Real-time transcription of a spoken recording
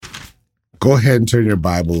Go ahead and turn your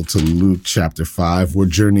Bible to Luke chapter 5. We're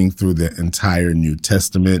journeying through the entire New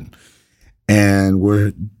Testament, and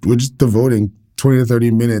we're just devoting 20 to 30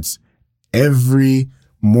 minutes every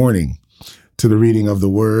morning to the reading of the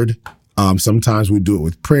Word. Sometimes we do it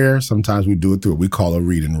with prayer. Sometimes we do it through what we call a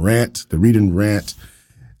read and rant. The read and rant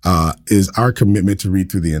is our commitment to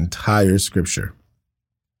read through the entire Scripture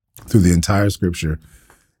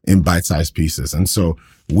in bite-sized pieces. And so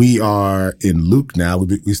we are in Luke now.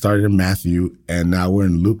 We started in Matthew, and now we're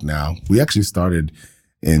in Luke now. We actually started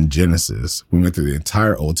in Genesis. We went through the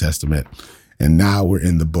entire Old Testament, and now we're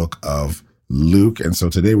in the book of Luke. And so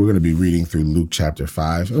today we're going to be reading through Luke chapter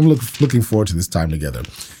 5. I'm looking forward to this time together.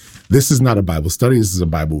 This is not a Bible study. This is a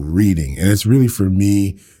Bible reading, and it's really for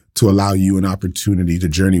me to allow you an opportunity to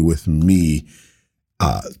journey with me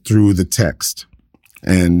through the text.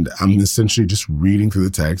 And I'm essentially just reading through the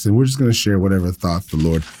text, and we're just going to share whatever thoughts the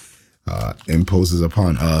Lord imposes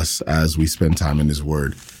upon us as we spend time in His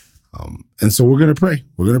Word. And so we're going to pray.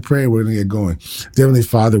 We're going to get going. Dear Heavenly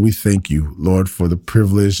Father, we thank you, Lord, for the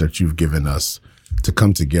privilege that you've given us to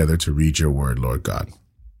come together to read your Word, Lord God.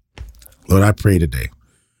 Lord, I pray today,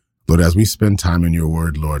 Lord, as we spend time in your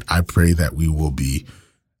Word, Lord, I pray that we will be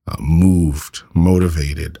moved,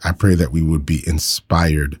 motivated. I pray that we would be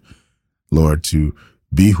inspired, Lord, to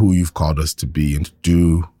be who you've called us to be and to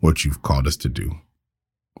do what you've called us to do.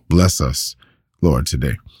 Bless us, Lord,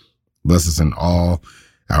 today. Bless us in all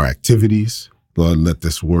our activities. Lord, let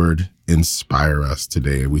this word inspire us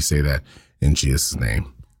today. And we say that in Jesus'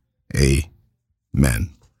 name. Amen.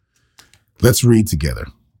 Let's read together.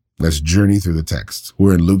 Let's journey through the text.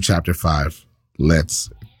 We're in Luke chapter 5. Let's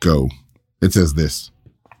go. It says this.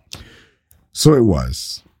 So it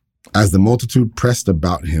was, as the multitude pressed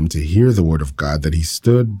about him to hear the word of God, that he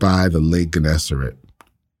stood by the lake Gennesaret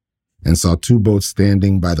and saw two boats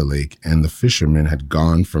standing by the lake, and the fishermen had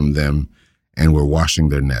gone from them and were washing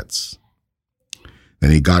their nets.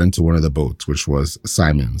 Then he got into one of the boats, which was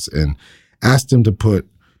Simon's, and asked him to put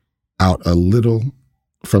out a little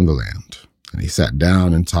from the land. And he sat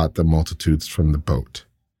down and taught the multitudes from the boat.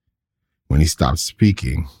 When he stopped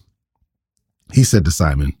speaking, he said to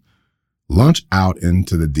Simon, "Launch out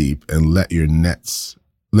into the deep and let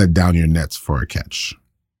down your nets for a catch."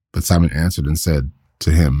 But Simon answered and said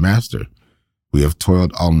to him, "Master, we have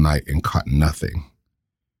toiled all night and caught nothing.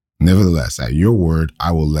 Nevertheless, at your word,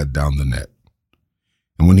 I will let down the net."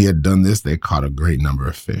 And when he had done this, they caught a great number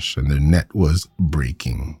of fish, and their net was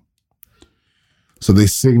breaking. So they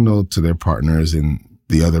signaled to their partners in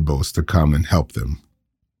the other boats to come and help them.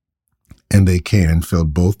 And they came and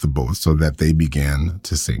filled both the boats so that they began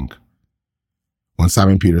to sink. When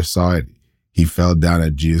Simon Peter saw it, he fell down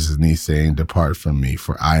at Jesus' knees, saying, "Depart from me,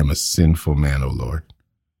 for I am a sinful man, O Lord."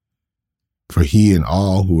 For he and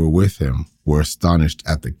all who were with him were astonished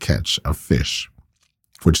at the catch of fish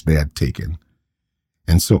which they had taken.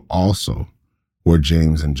 And so also were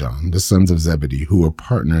James and John, the sons of Zebedee, who were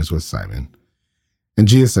partners with Simon. And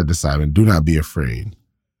Jesus said to Simon, "Do not be afraid.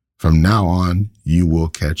 From now on you will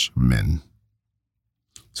catch men."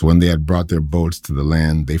 So when they had brought their boats to the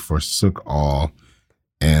land, they forsook all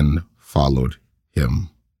and followed him.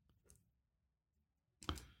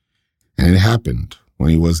 And it happened when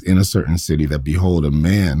he was in a certain city that, behold, a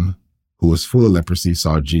man who was full of leprosy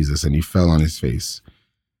saw Jesus, and he fell on his face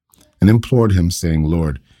and implored him, saying,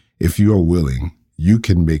 "Lord, if you are willing, you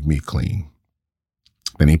can make me clean."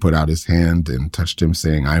 Then he put out his hand and touched him,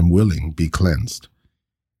 saying, "I am willing, be cleansed."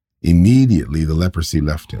 Immediately the leprosy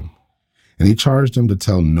left him. And he charged him to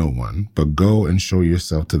tell no one, but go and show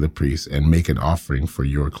yourself to the priest and make an offering for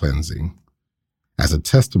your cleansing, as a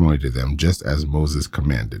testimony to them, just as Moses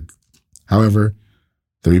commanded. However,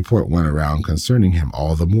 the report went around concerning him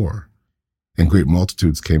all the more, and great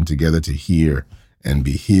multitudes came together to hear and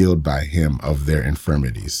be healed by him of their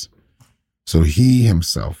infirmities. So he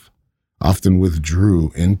himself often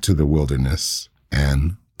withdrew into the wilderness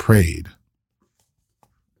and prayed.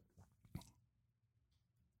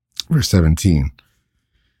 Verse 17,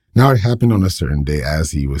 now it happened on a certain day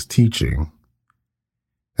as he was teaching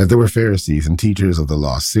that there were Pharisees and teachers of the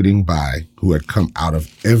law sitting by who had come out of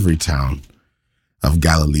every town of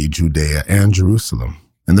Galilee, Judea, and Jerusalem.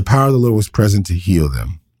 And the power of the Lord was present to heal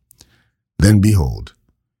them. Then behold,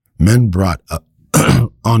 men brought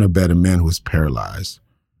on a bed a man who was paralyzed,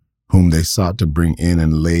 whom they sought to bring in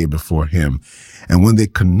and lay before him. And when they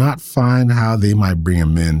could not find how they might bring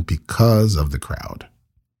him in because of the crowd,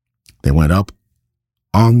 they went up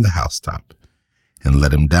on the housetop and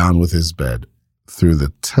let him down with his bed through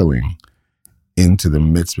the tilling into the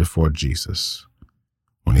midst before Jesus.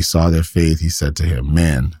 When he saw their faith, he said to him,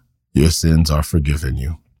 "Man, your sins are forgiven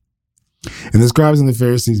you." And the scribes and the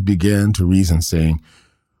Pharisees began to reason, saying,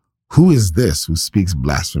 "Who is this who speaks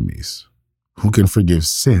blasphemies? Who can forgive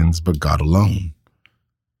sins but God alone?"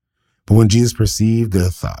 But when Jesus perceived their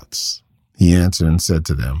thoughts, he answered and said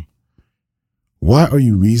to them, "Why are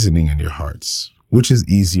you reasoning in your hearts? Which is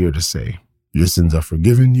easier to say, 'Your sins are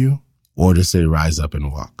forgiven you,' or to say, 'Rise up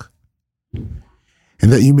and walk'?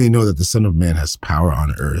 And that you may know that the Son of Man has power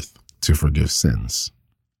on earth to forgive sins."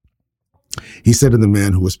 He said to the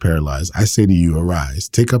man who was paralyzed, "I say to you, arise,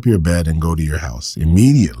 take up your bed and go to your house."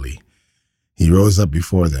 Immediately he rose up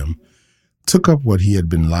before them, took up what he had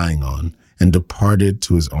been lying on, and departed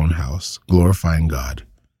to his own house, glorifying God.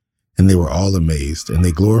 And they were all amazed, and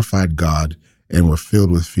they glorified God and were filled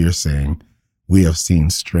with fear, saying, "We have seen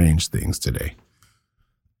strange things today."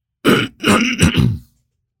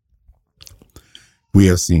 We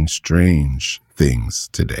have seen strange things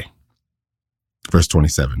today. Verse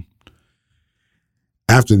 27.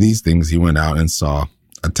 After these things, he went out and saw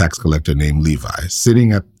a tax collector named Levi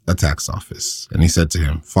sitting at a tax office. And he said to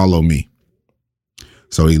him, "Follow me."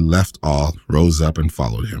 So he left all, rose up, and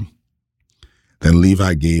followed him. Then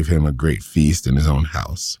Levi gave him a great feast in his own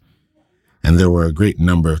house. And there were a great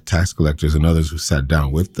number of tax collectors and others who sat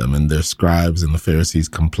down with them. And their scribes and the Pharisees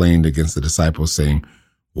complained against the disciples, saying,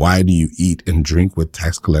 "Why do you eat and drink with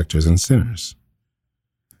tax collectors and sinners?"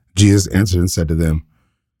 Jesus answered and said to them,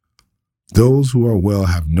 "Those who are well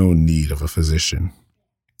have no need of a physician,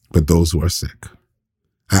 but those who are sick.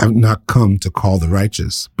 I have not come to call the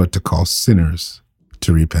righteous, but to call sinners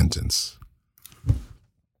to repentance."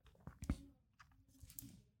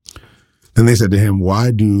 Then they said to him,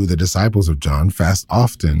 "Why do the disciples of John fast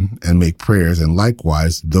often and make prayers, and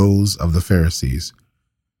likewise those of the Pharisees,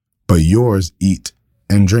 but yours eat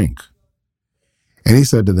and drink?" And he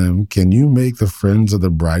said to them, "Can you make the friends of the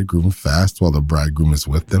bridegroom fast while the bridegroom is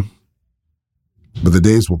with them? But the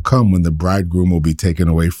days will come when the bridegroom will be taken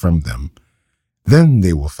away from them. Then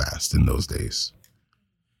they will fast in those days."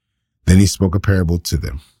 Then he spoke a parable to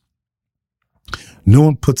them. "No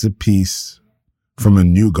one puts a piece from a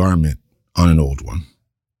new garment on an old one.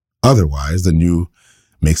 Otherwise, the new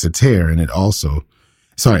makes a tear, and also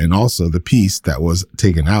the piece that was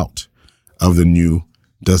taken out of the new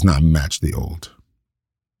does not match the old.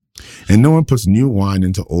 And no one puts new wine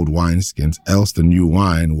into old wineskins, else the new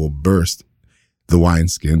wine will burst the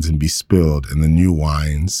wineskins and be spilled, and the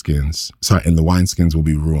wineskins will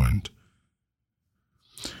be ruined.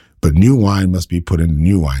 But new wine must be put into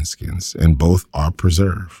new wineskins, and both are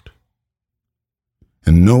preserved.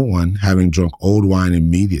 And no one, having drunk old wine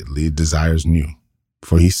immediately, desires new,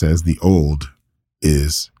 for he says the old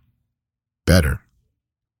is better."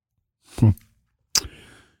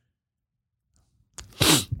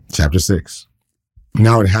 Chapter 6.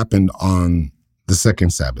 Now it happened on the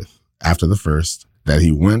second Sabbath, after the first, that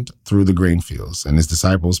he went through the grain fields, and his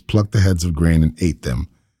disciples plucked the heads of grain and ate them,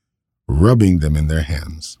 rubbing them in their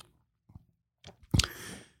hands.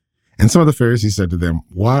 And some of the Pharisees said to them,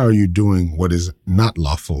 "Why are you doing what is not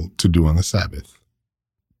lawful to do on the Sabbath?"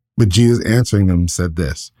 But Jesus answering them said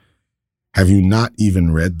this, "Have you not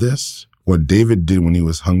even read this? What David did when he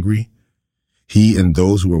was hungry, he and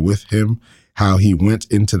those who were with him, how he went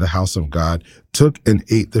into the house of God, took and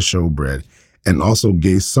ate the showbread, and also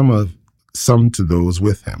gave some to those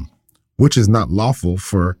with him, which is not lawful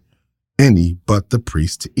for any but the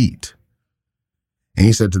priest to eat." And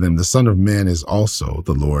he said to them, "The Son of Man is also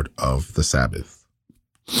the Lord of the Sabbath."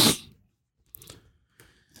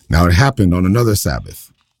 Now it happened on another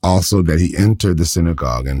Sabbath also that he entered the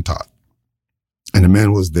synagogue and taught. And a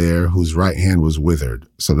man was there whose right hand was withered.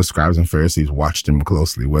 So the scribes and Pharisees watched him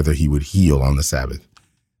closely, whether he would heal on the Sabbath,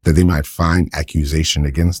 that they might find accusation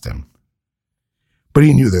against him. But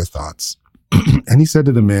he knew their thoughts. And he said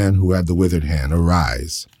to the man who had the withered hand,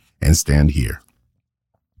 "Arise and stand here."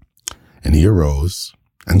 And he arose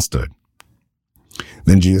and stood.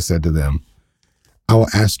 Then Jesus said to them, "I will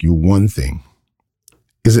ask you one thing.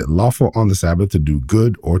 Is it lawful on the Sabbath to do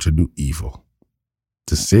good or to do evil?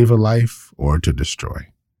 To save a life or to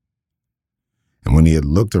destroy?" And when he had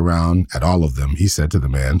looked around at all of them, he said to the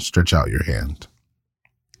man, "Stretch out your hand."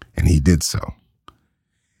 And he did so.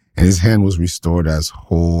 And his hand was restored as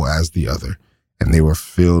whole as the other. And they were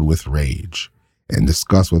filled with rage and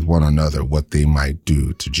discussed with one another what they might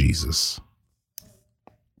do to Jesus.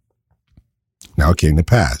 Now it came to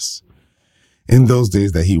pass in those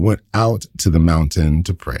days that he went out to the mountain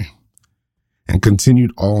to pray, and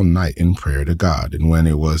continued all night in prayer to God. And when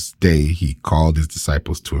it was day, he called his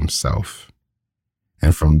disciples to himself.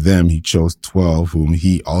 And from them he chose 12, whom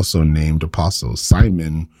he also named apostles: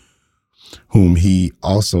 Simon, whom he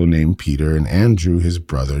also named Peter, and Andrew his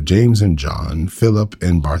brother, James and John, Philip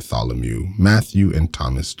and Bartholomew, Matthew and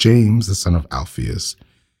Thomas, James the son of Alphaeus,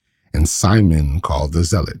 and Simon called the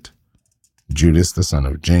Zealot, Judas the son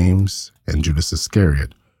of James, and Judas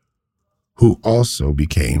Iscariot, who also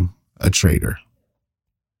became a traitor.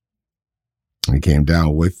 He came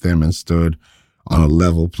down with them and stood on a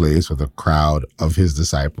level place with a crowd of his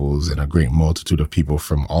disciples and a great multitude of people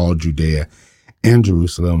from all Judea and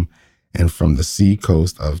Jerusalem and from the sea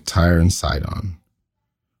coast of Tyre and Sidon,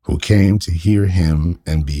 who came to hear him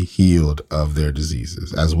and be healed of their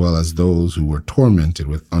diseases, as well as those who were tormented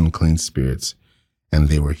with unclean spirits, and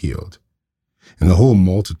they were healed. And the whole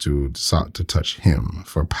multitude sought to touch him,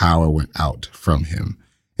 for power went out from him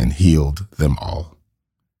and healed them all.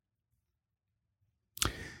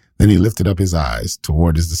 Then he lifted up his eyes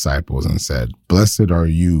toward his disciples and said, "Blessed are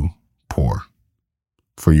you poor,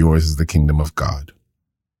 for yours is the kingdom of God.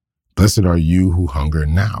 Blessed are you who hunger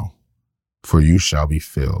now, for you shall be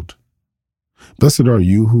filled. Blessed are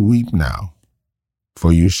you who weep now,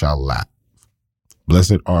 for you shall laugh.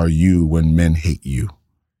 Blessed are you when men hate you,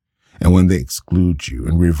 and when they exclude you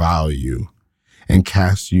and revile you, and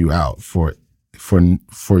cast you out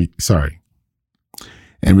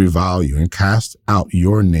and revile you, and cast out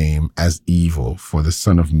your name as evil for the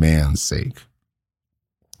Son of Man's sake.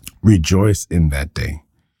 Rejoice in that day,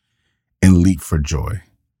 and leap for joy,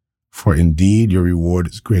 for indeed your reward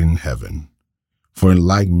is great in heaven. For in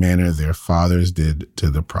like manner their fathers did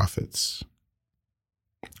to the prophets.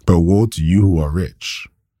 But woe to you who are rich,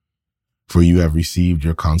 for you have received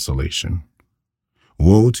your consolation.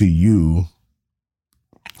 Woe to you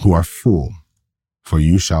who are full, for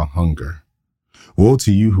you shall hunger. Woe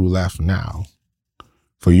to you who laugh now,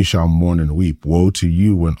 for you shall mourn and weep. Woe to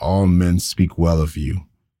you when all men speak well of you,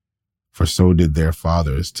 for so did their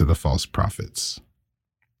fathers to the false prophets.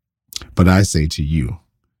 But I say to you,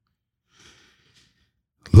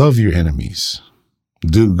 love your enemies,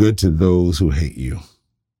 do good to those who hate you,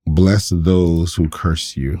 bless those who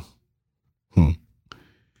curse you.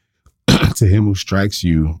 To him who strikes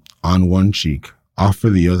you on one cheek, offer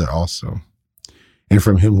the other also. And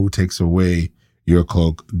from him who takes away your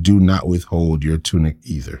cloak, do not withhold your tunic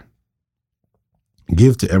either.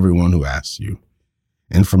 Give to everyone who asks you,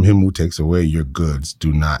 and from him who takes away your goods,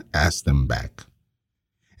 do not ask them back.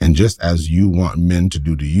 And just as you want men to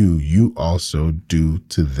do to you, you also do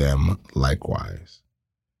to them likewise.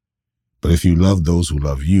 But if you love those who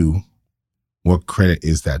love you, what credit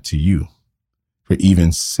is that to you? For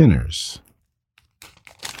even sinners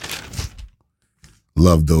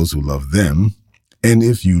love those who love them. And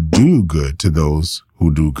if you do good to those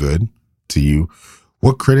who do good to you,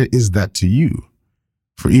 what credit is that to you?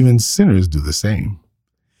 For even sinners do the same.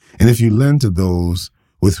 And if you lend to those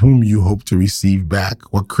with whom you hope to receive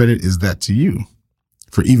back, what credit is that to you?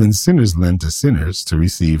 For even sinners lend to sinners to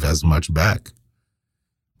receive as much back.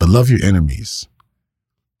 But love your enemies,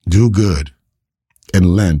 do good,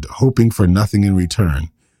 and lend, hoping for nothing in return,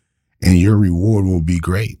 and your reward will be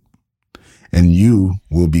great. And you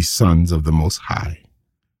will be sons of the Most High,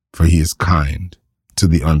 for he is kind to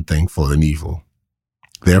the unthankful and evil.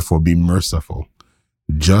 Therefore be merciful,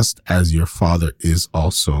 just as your Father is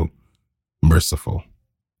also merciful.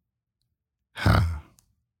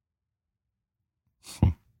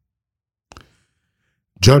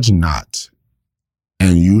 Judge not,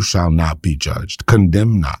 and you shall not be judged.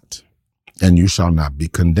 Condemn not, and you shall not be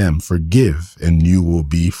condemned. Forgive, and you will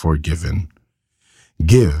be forgiven.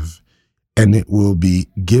 Give, and it will be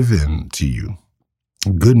given to you.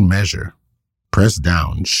 Good measure, pressed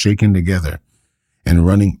down, shaken together, and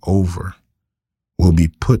running over, will be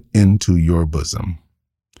put into your bosom.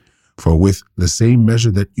 For with the same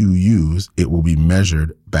measure that you use, it will be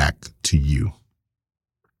measured back to you.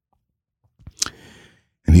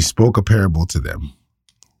 And he spoke a parable to them.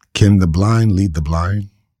 Can the blind lead the blind?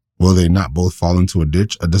 Will they not both fall into a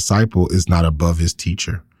ditch? A disciple is not above his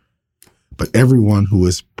teacher, but everyone who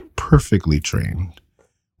is perfectly trained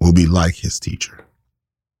will be like his teacher.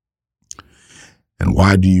 And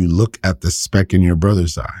why do you look at the speck in your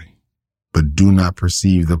brother's eye, but do not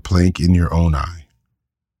perceive the plank in your own eye?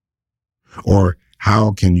 Or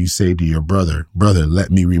how can you say to your brother, "Brother,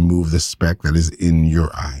 let me remove the speck that is in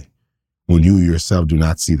your eye," when you yourself do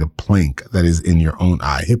not see the plank that is in your own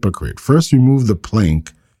eye? Hypocrite, first remove the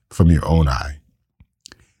plank from your own eye.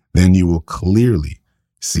 Then you will clearly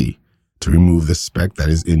see to remove the speck that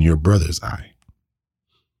is in your brother's eye.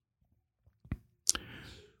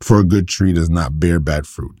 For a good tree does not bear bad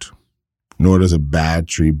fruit, nor does a bad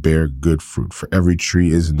tree bear good fruit. For every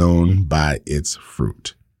tree is known by its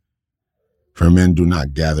fruit. For men do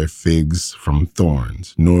not gather figs from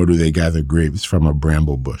thorns, nor do they gather grapes from a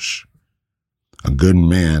bramble bush. A good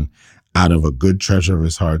man out of a good treasure of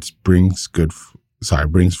his heart brings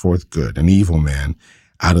forth good. An evil man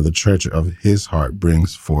out of the treasure of his heart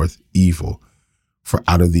brings forth evil. For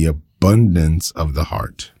out of the abundance of the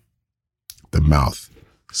heart, the mouth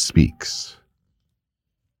speaks.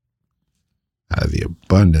 Out of the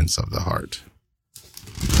abundance of the heart,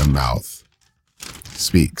 the mouth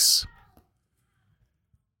speaks.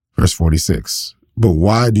 Verse 46, but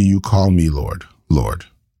why do you call me Lord, Lord,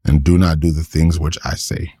 and do not do the things which I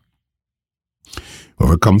say?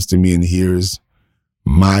 Whoever comes to me and hears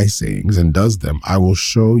my sayings and does them, I will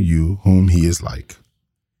show you whom he is like.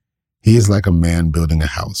 He is like a man building a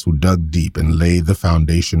house who dug deep and laid the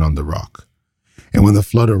foundation on the rock. And when the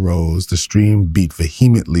flood arose, the stream beat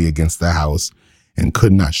vehemently against the house and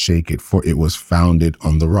could not shake it, for it was founded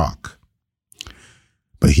on the rock.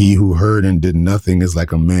 But he who heard and did nothing is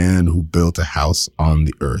like a man who built a house on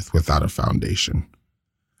the earth without a foundation,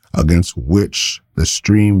 against which the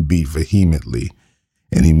stream beat vehemently,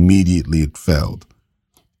 and immediately it fell,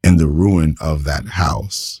 and the ruin of that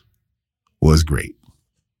house was great.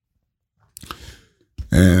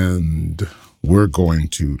 And we're going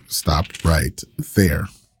to stop right there.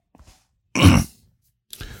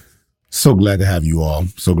 So glad to have you all.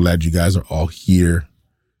 So glad you guys are all here.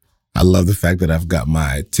 I love the fact that I've got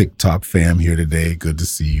my TikTok fam here today. Good to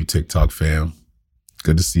see you, TikTok fam.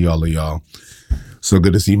 Good to see all of y'all. So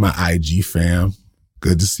good to see my IG fam.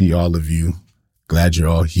 Good to see all of you. Glad you're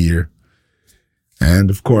all here. And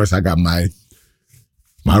of course, I got my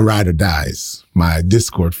ride or dies, my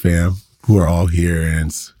Discord fam, who are all here. And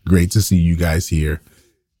it's great to see you guys here.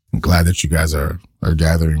 I'm glad that you guys are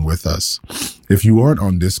gathering with us. If you aren't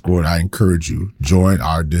on Discord, I encourage you, join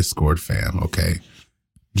our Discord fam, okay?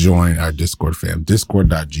 Join our Discord fam,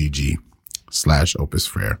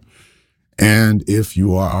 discord.gg/opusfrere. And if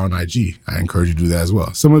you are on IG, I encourage you to do that as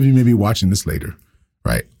well. Some of you may be watching this later,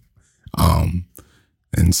 right?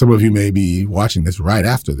 And some of you may be watching this right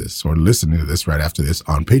after this or listening to this right after this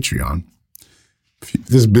on Patreon.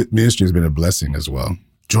 This ministry has been a blessing as well.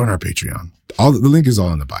 Join our Patreon. The link is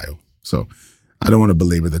all in the bio. So I don't want to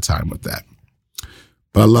belabor the time with that.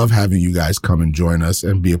 But I love having you guys come and join us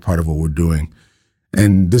and be a part of what we're doing.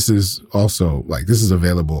 And this is also this is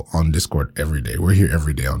available on Discord every day. We're here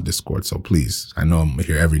every day on Discord. So please, I know I'm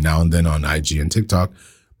here every now and then on IG and TikTok,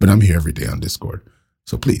 but I'm here every day on Discord.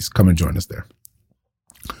 So please come and join us there.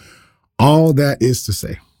 All that is to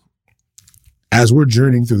say, as we're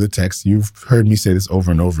journeying through the text, you've heard me say this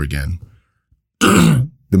over and over again. The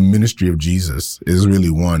ministry of Jesus is really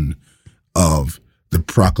one of the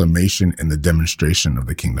proclamation and the demonstration of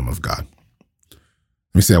the kingdom of God.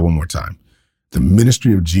 Let me say that one more time. The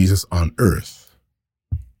ministry of Jesus on earth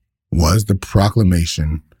was the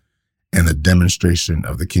proclamation and the demonstration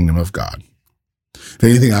of the kingdom of God. The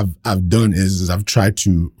only thing I've done is I've tried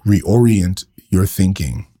to reorient your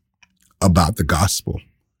thinking about the gospel.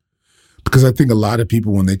 Because I think a lot of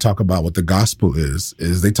people, when they talk about what the gospel is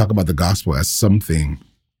they talk about the gospel as something,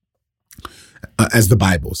 as the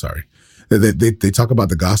Bible, sorry. They talk about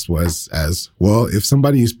the gospel as, well, if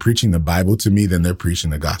somebody is preaching the Bible to me, then they're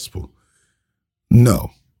preaching the gospel.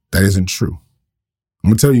 No, that isn't true. I'm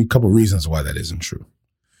going to tell you a couple of reasons why that isn't true.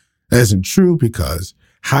 That isn't true because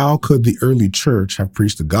how could the early church have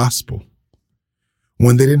preached the gospel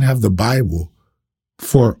when they didn't have the Bible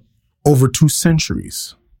for over 2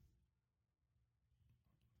 centuries?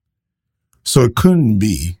 So it couldn't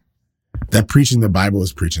be that preaching the Bible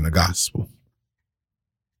is preaching the gospel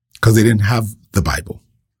because they didn't have the Bible.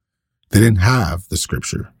 They didn't have the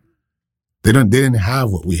scripture. They didn't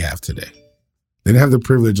have what we have today. They didn't have the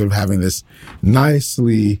privilege of having this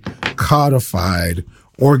nicely codified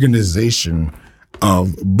organization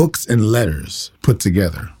of books and letters put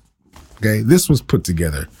together. Okay, this was put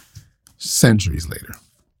together centuries later.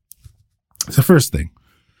 It's the first thing.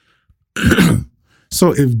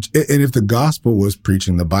 So if the gospel was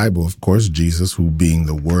preaching the Bible, of course, Jesus, who being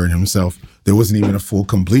the word himself, there wasn't even a full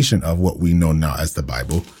completion of what we know now as the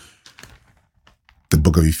Bible. The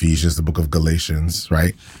book of Ephesians, the book of Galatians,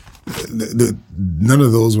 right? None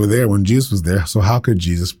of those were there when Jesus was there. So how could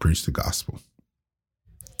Jesus preach the gospel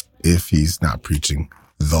if he's not preaching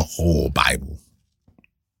the whole Bible?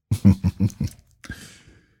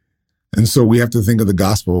 And so we have to think of the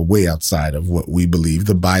gospel way outside of what we believe.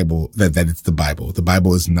 The Bible, that it's the Bible. The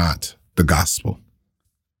Bible is not the gospel.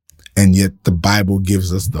 And yet the Bible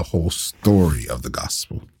gives us the whole story of the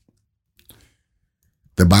gospel.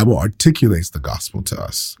 The Bible articulates the gospel to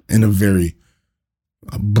us in a very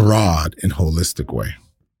broad and holistic way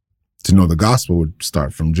To know the gospel would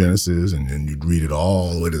start from Genesis and then you'd read it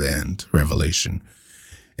all the way to the end, Revelation.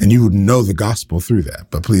 And you would know the gospel through that.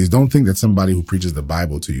 But please don't think that somebody who preaches the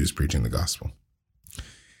Bible to you is preaching the gospel.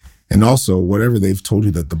 And also, whatever they've told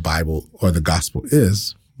you that the Bible or the gospel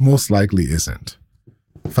is, most likely isn't.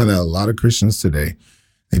 I find that a lot of Christians today,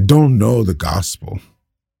 they don't know the gospel.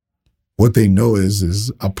 What they know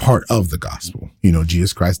is a part of the gospel. You know,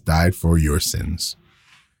 Jesus Christ died for your sins.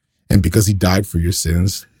 And because he died for your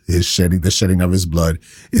sins, the shedding of his blood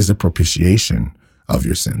is a propitiation of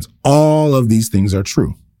your sins. All of these things are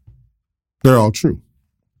true. They're all true.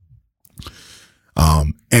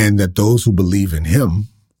 And that those who believe in him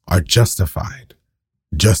are justified.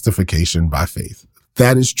 Justification by faith.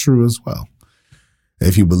 That is true as well.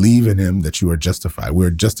 If you believe in him, that you are justified.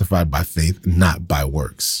 We're justified by faith, not by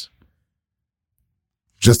works.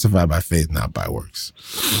 Justified by faith, not by works.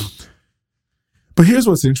 But here's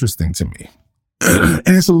what's interesting to me, and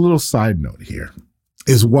it's a little side note here,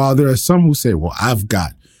 is while there are some who say, well, I've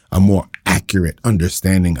got a more accurate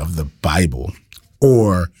understanding of the Bible,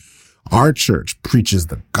 or our church preaches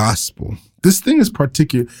the gospel. This thing is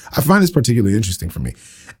I find this particularly interesting for me,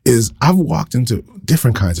 is I've walked into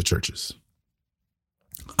different kinds of churches.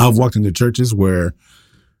 I've walked into churches where,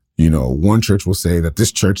 you know, one church will say that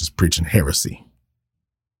this church is preaching heresy.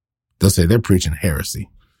 They'll say they're preaching heresy.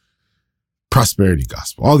 Prosperity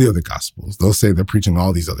gospel, all the other gospels. They'll say they're preaching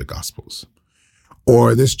all these other gospels.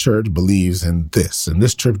 Or this church believes in this, and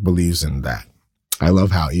this church believes in that. I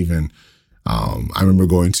love how even, I remember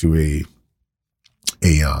going to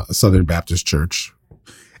a Southern Baptist church,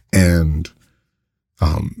 and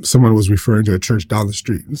someone was referring to a church down the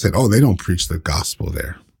street and said, oh, they don't preach the gospel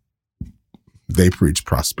there. They preach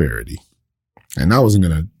prosperity. And I wasn't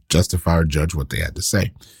going to justify or judge what they had to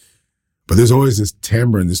say. But there's always this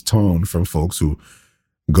timbre and this tone from folks who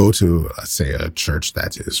go to, say, a church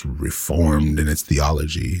that is reformed in its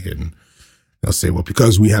theology. And they'll say, well,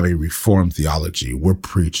 because we have a reformed theology, we're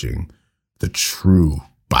preaching the true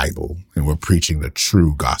Bible and we're preaching the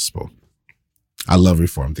true gospel. I love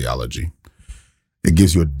reformed theology. It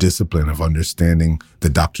gives you a discipline of understanding the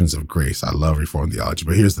doctrines of grace. I love reformed theology.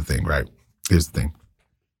 But here's the thing, right? Here's the thing.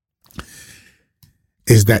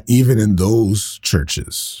 Is that even in those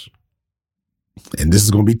churches, and this is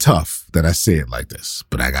going to be tough that I say it like this,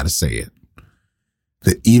 but I got to say it,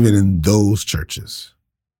 that even in those churches,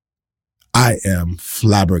 I am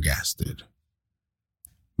flabbergasted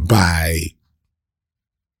by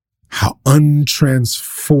how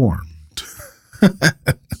untransformed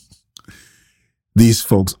these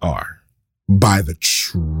folks are by the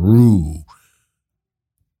true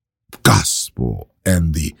gospel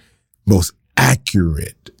and the most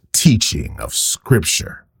accurate teaching of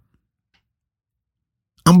Scripture.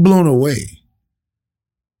 I'm blown away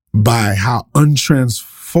by how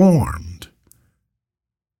untransformed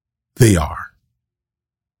they are.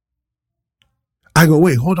 I go,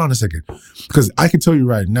 wait, hold on a second. Because I can tell you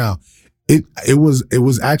right now, it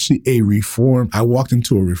was actually a reformed, I walked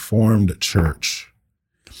into a reformed church.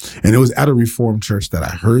 And it was at a reformed church that I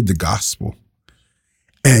heard the gospel.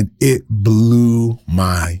 And it blew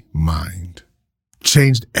my mind.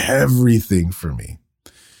 Changed everything for me.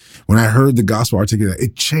 When I heard the gospel articulated,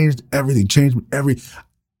 it changed everything,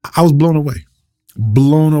 I was blown away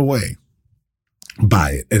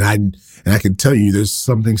by it. And I can tell you there's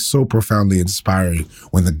something so profoundly inspiring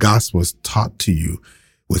when the gospel is taught to you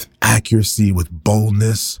with accuracy, with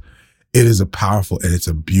boldness. It is a powerful and it's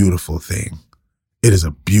a beautiful thing. It is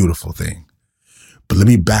a beautiful thing. But let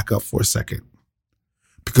me back up for a second.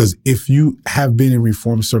 Because if you have been in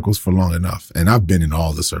reform circles for long enough, and I've been in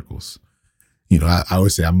all the circles, you know, I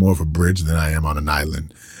always say I'm more of a bridge than I am on an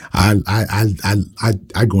island. I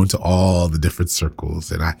go into all the different circles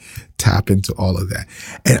and I tap into all of that.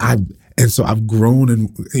 And so I've grown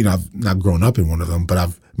and, you know, I've not grown up in one of them,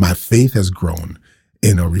 but my faith has grown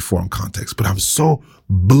in a reform context. But I'm so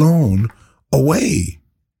blown away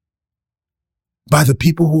by the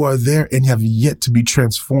people who are there and have yet to be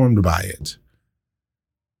transformed by it.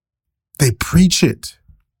 They preach it,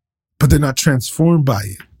 but they're not transformed by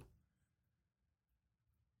it.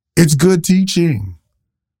 It's good teaching,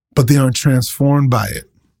 but they aren't transformed by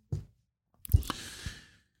it.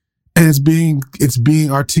 And it's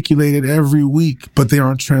being articulated every week, but they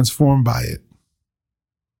aren't transformed by it.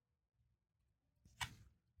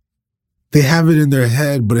 They have it in their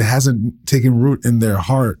head, but it hasn't taken root in their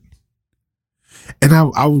heart. And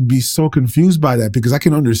I would be so confused by that because I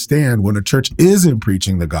can understand when a church isn't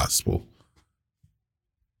preaching the gospel,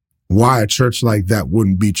 why a church like that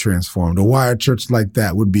wouldn't be transformed, or why a church like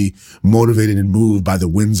that would be motivated and moved by the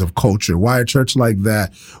winds of culture, why a church like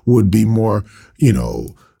that would be more, you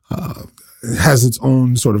know, has its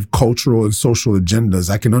own sort of cultural and social agendas.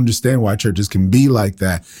 I can understand why churches can be like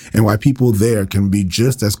that and why people there can be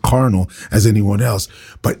just as carnal as anyone else.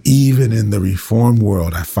 But even in the Reformed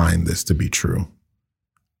world, I find this to be true.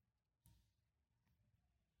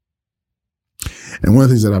 And one of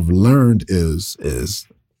the things that I've learned is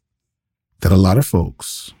that a lot of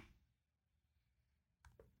folks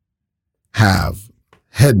have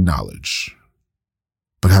head knowledge,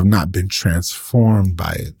 but have not been transformed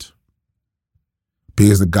by it.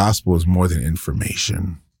 Because the gospel is more than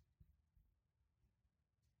information.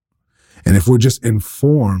 And if we're just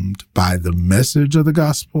informed by the message of the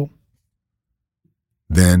gospel,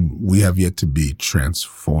 then we have yet to be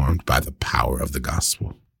transformed by the power of the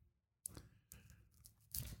gospel.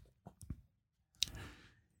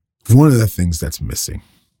 One of the things that's missing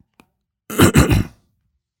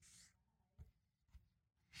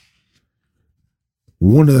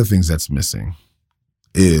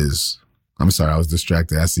is, I'm sorry, I was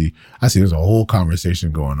distracted. I see there's a whole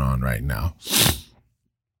conversation going on right now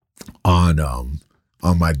on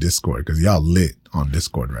my Discord, because y'all lit on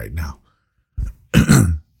Discord right now.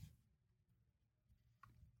 One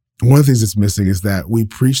of the things that's missing is that we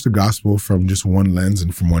preach the gospel from just one lens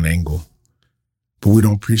and from one angle, but we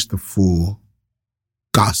don't preach the full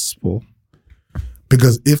gospel.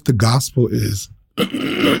 Because if the gospel is,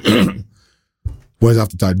 what is off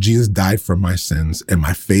the top, Jesus died for my sins, and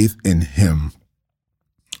my faith in him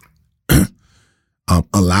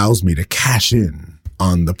allows me to cash in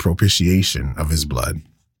on the propitiation of his blood.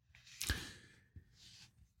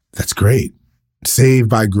 That's great. Saved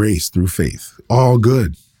by grace through faith. All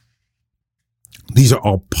good. These are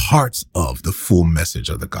all parts of the full message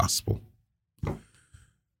of the gospel.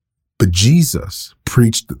 But Jesus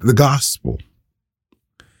preached the gospel.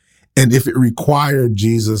 And if it required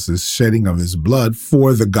Jesus' shedding of his blood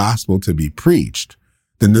for the gospel to be preached,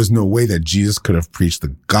 then there's no way that Jesus could have preached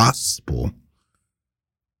the gospel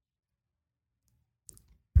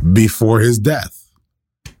before his death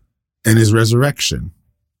and his resurrection.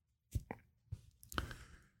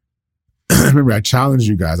 Remember, I challenged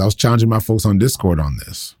you guys. I was challenging my folks on Discord on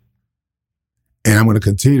this. And I'm going to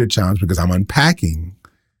continue to challenge because I'm unpacking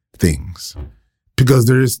things. Because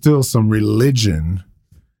there is still some religion,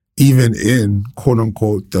 even in, quote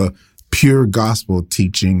unquote, the pure gospel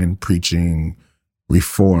teaching and preaching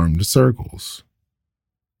Reformed circles.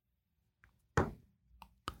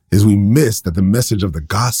 Is we miss that the message of the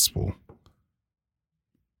gospel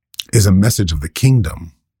is a message of the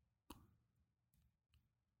kingdom.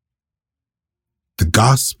 The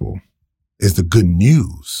gospel is the good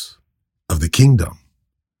news of the kingdom.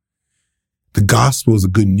 The gospel is the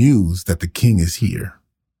good news that the king is here.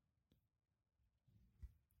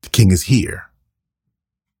 The king is here.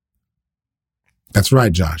 That's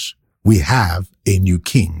right, Josh. We have a new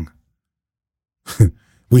king.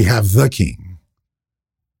 We have the king.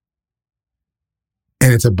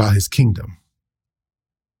 And it's about his kingdom.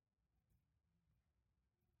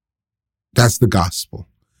 That's the gospel.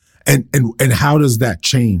 And how does that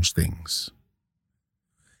change things?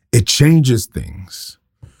 It changes things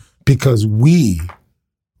because we,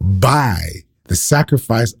 by the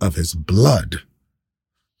sacrifice of his blood,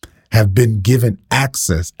 have been given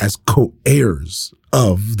access as co-heirs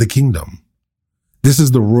of the kingdom. This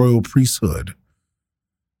is the royal priesthood.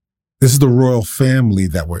 This is the royal family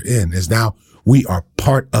that we're in. Is now we are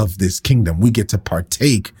part of this kingdom. We get to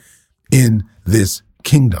partake in this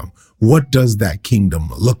kingdom. What does that kingdom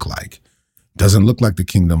look like? Doesn't look like the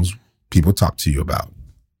kingdoms people talk to you about.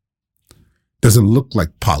 Doesn't look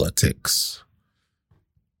like politics.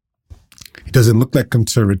 It doesn't look like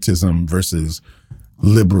conservatism versus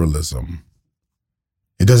liberalism.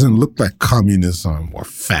 It doesn't look like communism or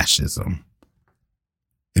fascism.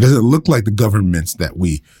 It doesn't look like the governments that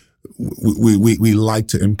we like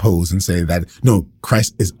to impose and say that, no,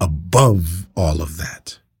 Christ is above all of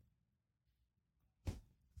that.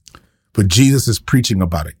 But Jesus is preaching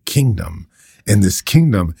about a kingdom, and this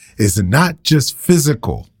kingdom is not just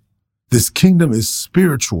physical. This kingdom is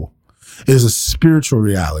spiritual. It is a spiritual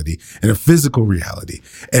reality and a physical reality.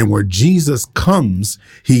 And where Jesus comes,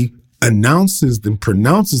 he announces and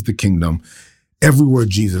pronounces the kingdom. Everywhere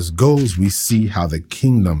Jesus goes, we see how the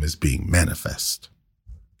kingdom is being manifest.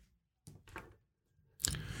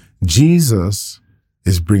 Jesus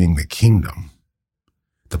is bringing the kingdom,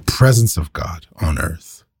 the presence of God on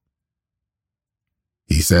earth.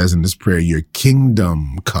 He says in this prayer, your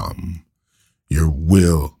kingdom come, your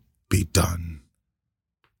will be done.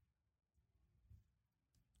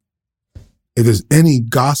 If there's any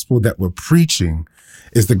gospel that we're preaching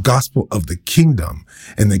is the gospel of the kingdom.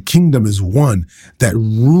 And the kingdom is one that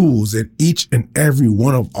rules in each and every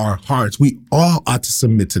one of our hearts. We all ought to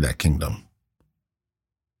submit to that kingdom.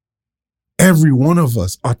 Every one of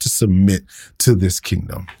us ought to submit to this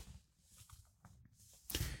kingdom.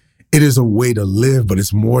 It is a way to live, but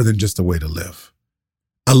it's more than just a way to live.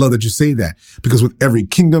 I love that you say that, because with every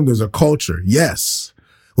kingdom, there's a culture. Yes.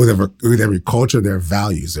 With every culture, there are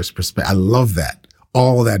values, there's perspective. I love that.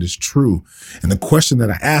 All that is true. And the question that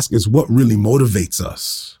I ask is, what really motivates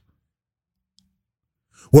us?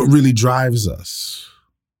 What really drives us?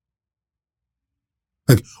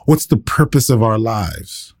 Like, what's the purpose of our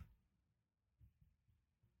lives?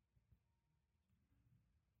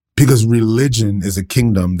 Because religion is a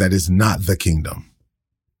kingdom that is not the kingdom.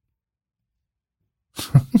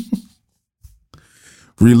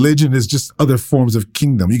 Religion is just other forms of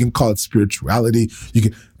kingdom. You can call it spirituality,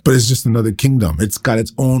 but it's just another kingdom. It's got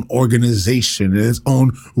its own organization and its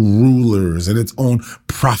own rulers and its own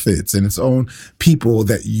prophets and its own people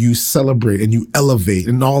that you celebrate and you elevate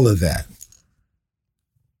and all of that.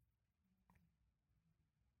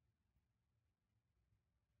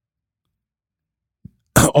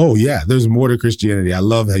 Oh, yeah, there's more to Christianity. I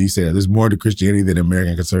love how you say that. There's more to Christianity than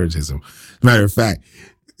American conservatism. Matter of fact,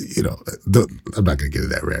 I'm not going to get into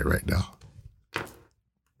that right now.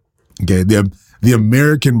 Okay, the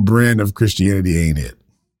American brand of Christianity ain't it.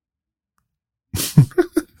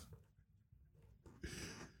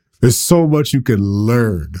 There's so much you can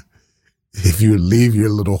learn if you leave your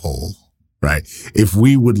little hole, right? If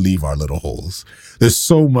we would leave our little holes, there's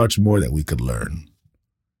so much more that we could learn.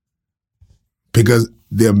 Because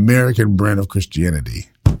the American brand of Christianity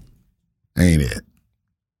ain't it.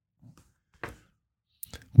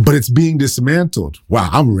 But it's being dismantled. Wow,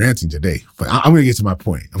 I'm ranting today, but I'm going to get to my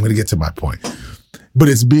point. But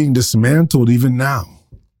it's being dismantled even now.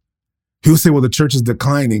 People say, well, the church is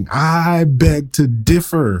declining. I beg to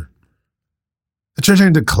differ. The church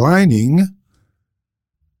ain't declining.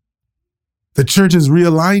 The church is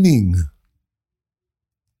realigning.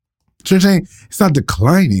 It's not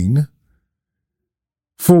declining.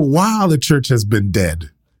 For a while, the church has been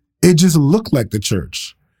dead. It just looked like the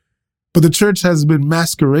church. But the church has been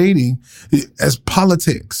masquerading as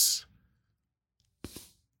politics.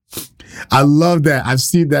 I love that. I've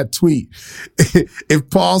seen that tweet.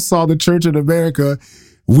 If Paul saw the church in America,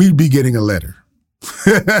 we'd be getting a letter.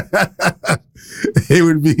 It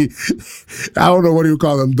would be, I don't know what you would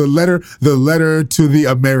call them, the letter to the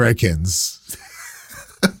Americans.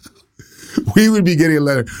 We would be getting a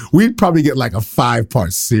letter. We'd probably get like a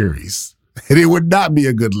 5-part series, and it would not be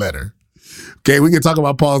a good letter. Okay, we can talk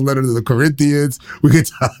about Paul's letter to the Corinthians.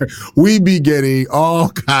 We'd be getting all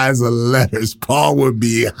kinds of letters. Paul would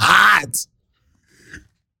be hot.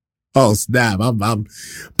 Oh, snap.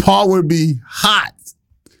 Paul would be hot.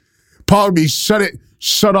 Paul would be shut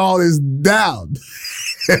all this down.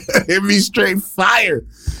 It'd be straight fire.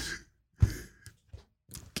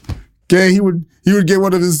 Okay, he would get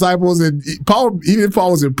one of the disciples, and even if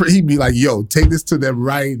Paul was in prison, he'd be like, yo, take this to them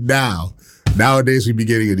right now. Nowadays, we'd be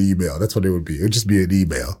getting an email. That's what it would be. It would just be an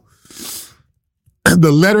email.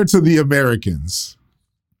 The letter to the Americans.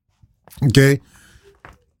 Okay?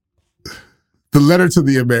 The letter to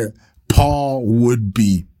the Americans. Paul would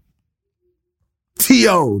be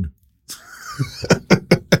TO'd.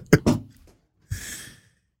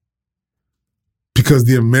 Because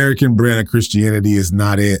the American brand of Christianity is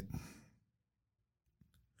not it.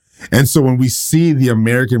 And so when we see the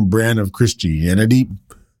American brand of Christianity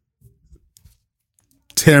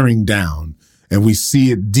tearing down, and we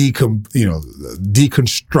see it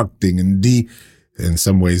deconstructing and in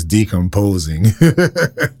some ways decomposing.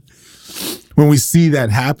 When we see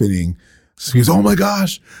that happening, he goes, oh my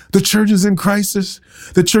gosh, the church is in crisis.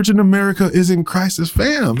 The church in America is in crisis.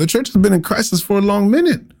 Fam, the church has been in crisis for a long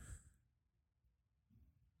minute.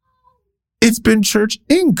 It's been Church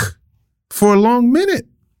Inc. for a long minute.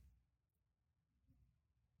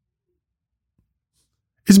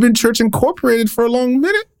 It's been Church Incorporated for a long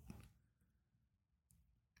minute.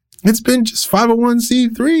 It's been just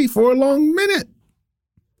 501c3 for a long minute.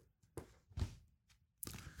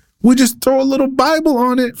 We just throw a little Bible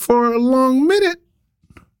on it for a long minute.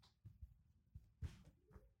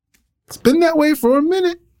 It's been that way for a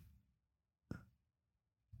minute.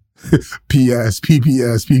 PS,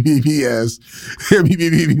 PPS, PPPS,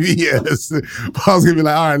 PPPS. Paul's gonna be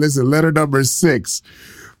like, all right, listen, letter number 6.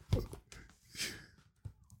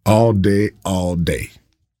 All day, all day.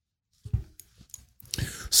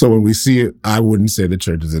 So when we see it, I wouldn't say the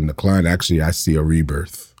church is in decline. Actually, I see a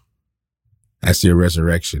rebirth. I see a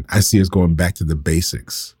resurrection. I see us going back to the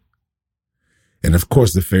basics. And of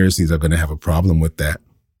course, the Pharisees are going to have a problem with that.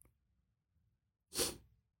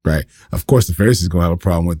 Right. Of course, the Pharisees are going to have a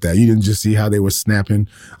problem with that. You didn't just see how they were snapping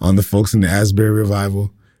on the folks in the Asbury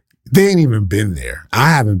revival. They ain't even been there. I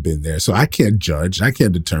haven't been there. So I can't judge. I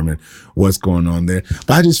can't determine what's going on there.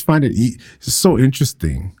 But I just find it so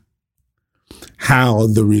interesting how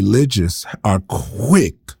the religious are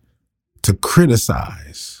quick to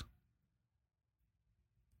criticize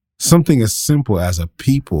something as simple as a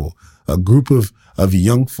people, a group of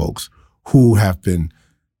young folks who have been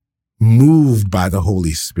moved by the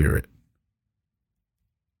Holy Spirit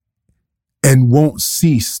and won't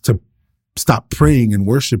cease to stop praying and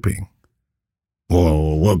worshiping.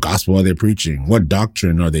 Well, what gospel are they preaching? What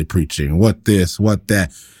doctrine are they preaching? What this, what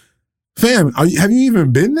that? Fam, have you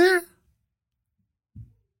even been there?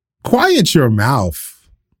 Quiet your mouth.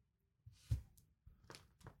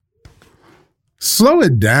 Slow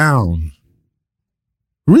it down.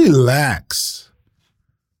 Relax.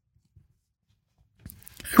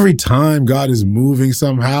 Every time God is moving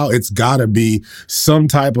somehow, it's got to be some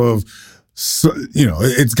type of,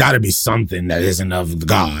 it's got to be something that isn't of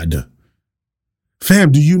God.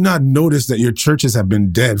 Fam, do you not notice that your churches have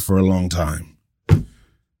been dead for a long time?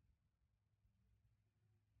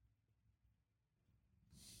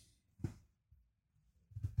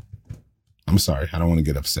 I'm sorry. I don't want to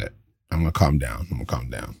get upset. I'm going to calm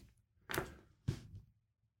down.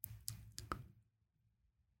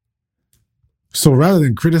 So rather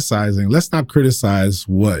than criticizing, let's not criticize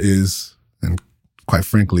what is, and quite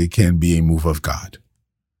frankly, can be a move of God.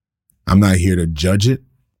 I'm not here to judge it.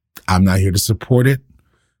 I'm not here to support it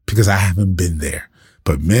because I haven't been there.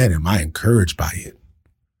 But man, am I encouraged by it.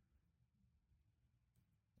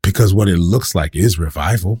 Because what it looks like is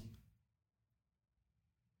revival.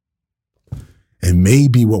 And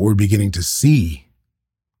maybe what we're beginning to see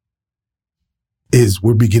is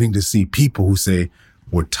we're beginning to see people who say,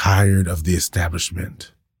 we're tired of the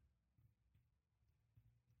establishment.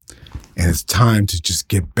 And it's time to just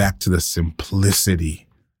get back to the simplicity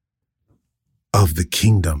of the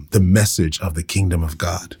kingdom, the message of the kingdom of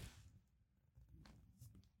God.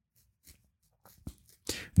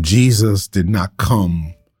 Jesus did not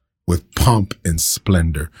come with pomp and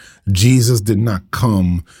splendor. Jesus did not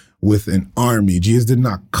come with an army. Jesus did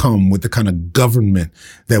not come with the kind of government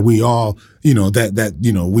that we all, we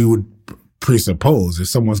would presuppose if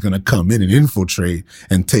someone's going to come in and infiltrate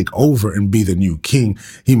and take over and be the new king,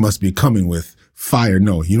 he must be coming with fire.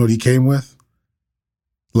 No, you know what he came with?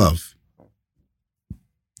 Love.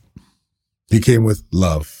 He came with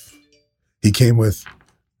love. He came with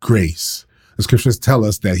grace. The scriptures tell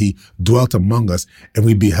us that he dwelt among us and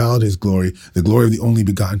we beheld his glory, the glory of the only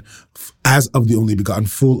begotten, as of the only begotten,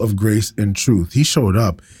 full of grace and truth. He showed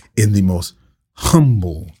up in the most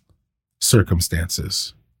humble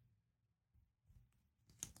circumstances.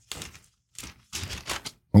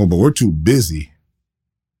 Oh, but we're too busy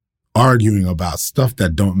arguing about stuff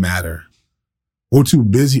that don't matter. We're too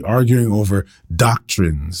busy arguing over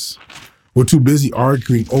doctrines. We're too busy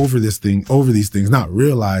arguing over these things, not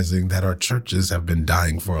realizing that our churches have been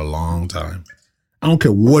dying for a long time. I don't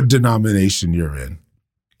care what denomination you're in.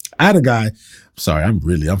 I had a guy, I'm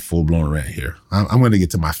full blown rant here. I'm going to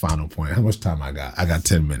get to my final point. How much time I got? I got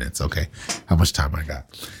 10 minutes. Okay. How much time I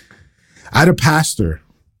got? I had a pastor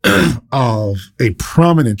of a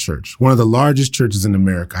prominent church, one of the largest churches in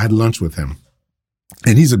America. I had lunch with him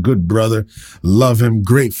and he's a good brother. Love him.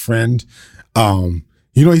 Great friend.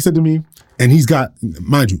 He said to me, and he's got,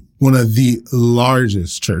 mind you, one of the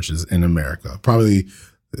largest churches in America, probably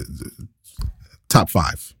top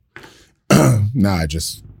 5. I'm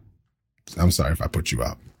sorry if I put you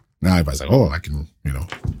out. Now everybody's like, I can,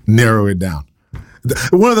 narrow it down.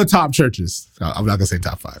 One of the top churches. I'm not going to say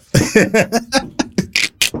top 5.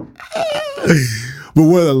 But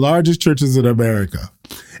one of the largest churches in America.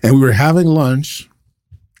 And we were having lunch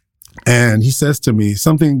and he says to me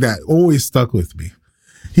something that always stuck with me.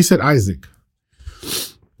 He said, Isaac,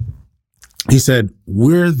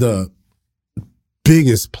 we're the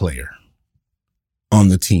biggest player on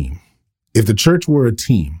the team. If the church were a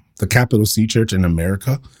team, the capital C church in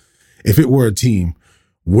America, if it were a team,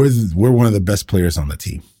 we're one of the best players on the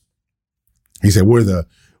team. He said, we're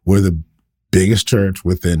the biggest church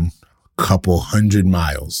within a couple 100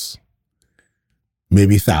 miles,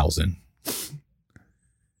 maybe 1,000.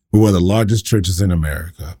 We were the largest churches in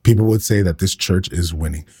America. People would say that this church is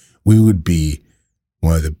winning. We would be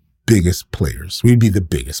one of the biggest players. We'd be the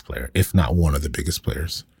biggest player, if not one of the biggest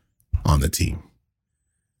players on the team.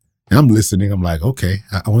 And I'm listening. I'm like, okay,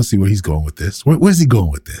 I want to see where he's going with this. Where's he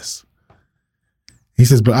going with this? He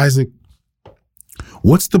says, but Isaac,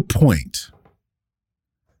 what's the point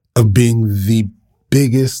of being the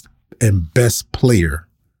biggest and best player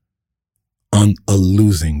on a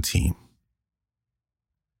losing team.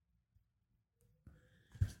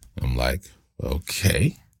 I'm like,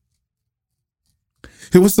 okay.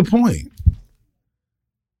 Hey, what's the point?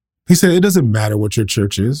 He said, it doesn't matter what your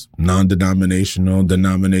church is, non-denominational,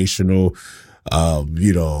 denominational,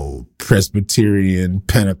 Presbyterian,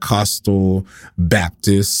 Pentecostal,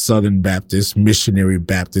 Baptist, Southern Baptist, Missionary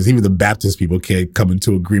Baptist. Even the Baptist people can't come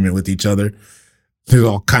into agreement with each other. There's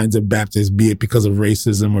all kinds of Baptists, be it because of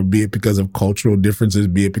racism or be it because of cultural differences,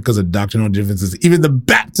 be it because of doctrinal differences. Even the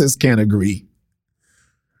Baptists can't agree.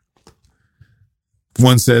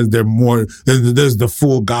 One says there's the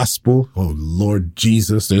full gospel. Oh, Lord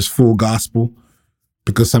Jesus, there's full gospel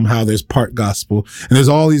because somehow there's part gospel. And there's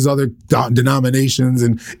all these other denominations,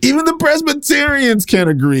 and even the Presbyterians can't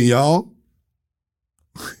agree, y'all.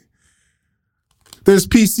 There's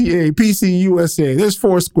PCA, PCUSA, there's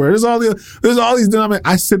Foursquare, there's all these denominations.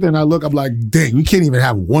 I sit there and I look, I'm like, dang, we can't even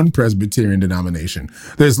have one Presbyterian denomination.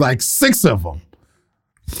 There's like 6 of them.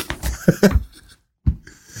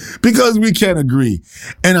 Because we can't agree.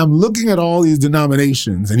 And I'm looking at all these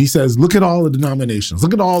denominations, and he says, look at all the denominations,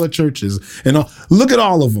 look at all the churches, and look at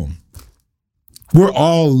all of them. We're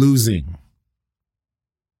all losing.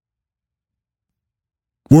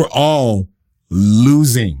 We're all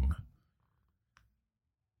losing.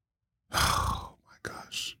 Oh my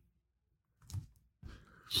gosh.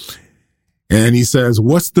 And he says,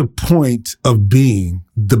 what's the point of being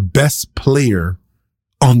the best player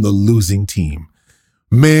on the losing team?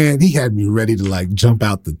 Man, he had me ready to like jump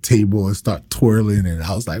out the table and start twirling. And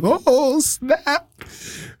I was like, oh, snap.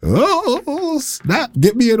 Oh, snap.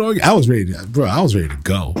 Get me an organ. I was ready to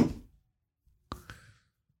go.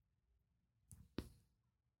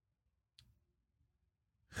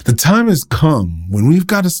 The time has come when we've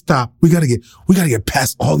got to stop. We got to get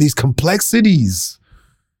past all these complexities.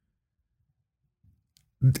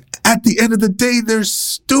 At the end of the day, they're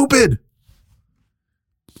stupid.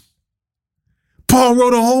 Paul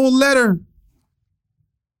wrote a whole letter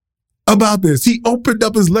about this. He opened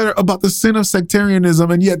up his letter about the sin of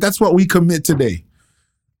sectarianism, and yet that's what we commit today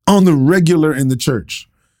on the regular in the church.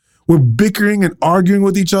 We're bickering and arguing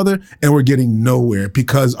with each other, and we're getting nowhere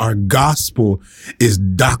because our gospel is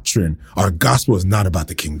doctrine. Our gospel is not about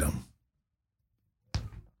the kingdom.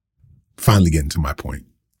 Finally getting to my point.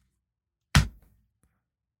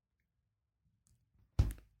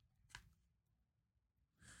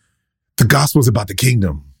 The gospel is about the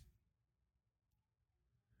kingdom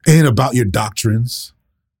and about your doctrines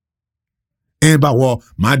and about, well,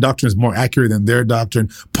 my doctrine is more accurate than their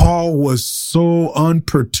doctrine. Paul was so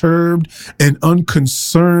unperturbed and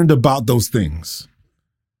unconcerned about those things.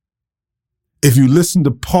 If you listen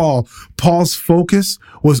to Paul's focus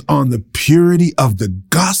was on the purity of the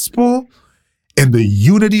gospel and the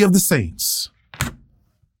unity of the saints.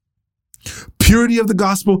 Purity of the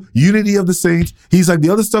gospel, unity of the saints. He's like,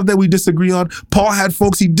 the other stuff that we disagree on, Paul had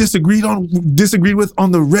folks he disagreed with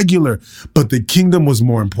on the regular, but the kingdom was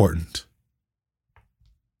more important.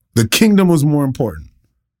 The kingdom was more important.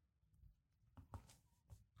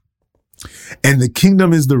 And the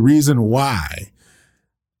kingdom is the reason why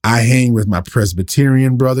I hang with my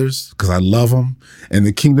Presbyterian brothers, because I love them. And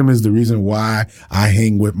the kingdom is the reason why I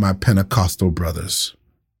hang with my Pentecostal brothers.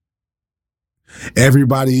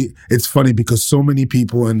 Everybody, it's funny because so many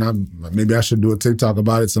people, and maybe I should do a TikTok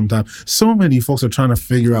about it sometime. So many folks are trying to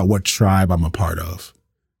figure out what tribe I'm a part of.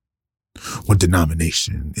 What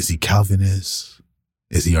denomination? Is he Calvinist?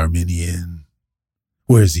 Is he Arminian?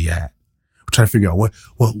 Where is he at? We're trying to figure out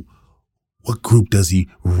what group does he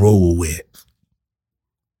roll with?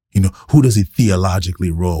 You know, who does he theologically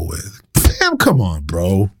roll with? Damn, come on,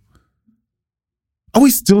 bro. Are we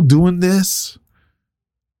still doing this?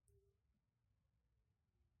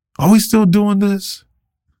 Are we still doing this?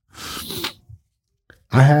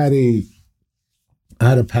 I had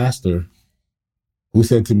a pastor who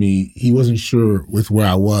said to me he wasn't sure with where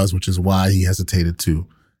I was, which is why he hesitated to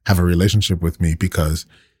have a relationship with me, because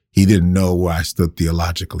he didn't know where I stood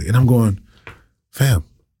theologically. And I'm going, fam,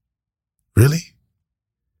 really?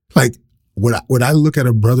 Like, when I look at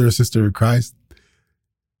a brother or sister in Christ,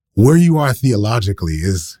 where you are theologically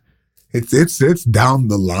it's down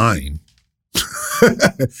the line.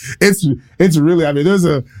 It's really, I mean, there's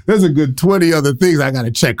a good 20 other things I got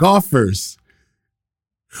to check off first.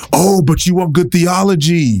 Oh, but you want good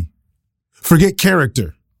theology. Forget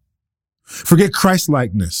character. Forget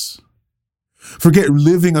Christ-likeness. Forget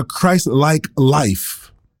living a Christ-like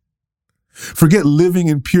life. Forget living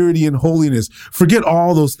in purity and holiness. Forget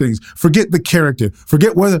all those things. Forget the character.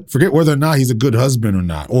 Forget whether or not he's a good husband or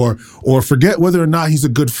not, or forget whether or not he's a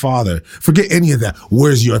good father. Forget any of that.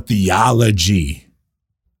 Where's your theology?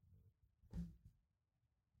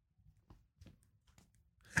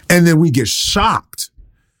 And then we get shocked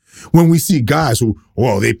when we see guys who,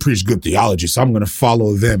 well, they preach good theology, so I'm going to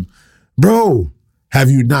follow them. Bro, have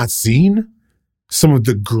you not seen? Some of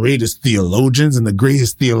the greatest theologians and the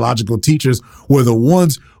greatest theological teachers were the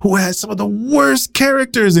ones who had some of the worst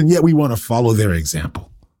characters, and yet we want to follow their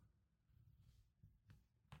example.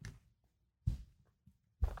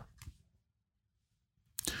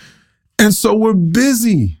 And so we're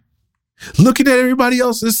busy looking at everybody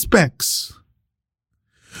else's specks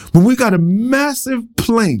when we got a massive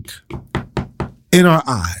plank in our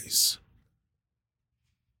eyes.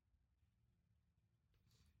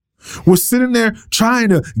 We're sitting there trying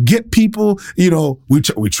to get people,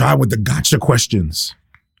 we try with the gotcha questions.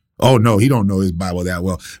 Oh, no, he don't know his Bible that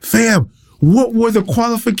well. Fam, what were the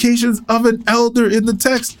qualifications of an elder in the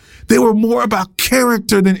text? They were more about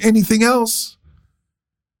character than anything else.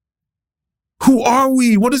 Who are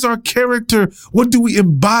we? What is our character? What do we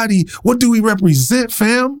embody? What do we represent,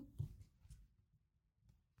 fam?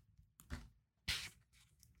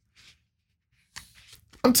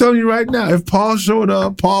 I'm telling you right now, if Paul showed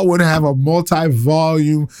up, Paul would have a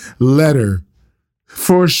multi-volume letter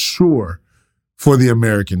for sure for the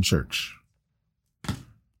American church.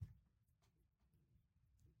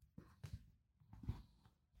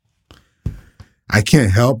 I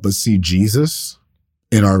can't help but see Jesus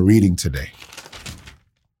in our reading today.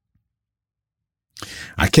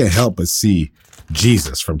 I can't help but see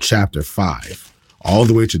Jesus from chapter 5 all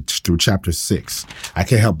the way through chapter 6. I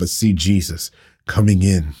can't help but see Jesus coming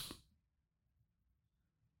in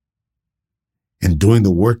and doing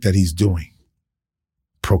the work that he's doing,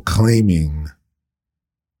 proclaiming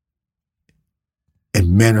and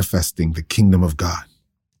manifesting the kingdom of God.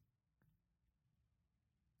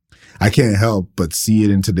 I can't help but see it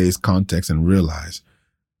in today's context and realize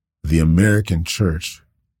the American church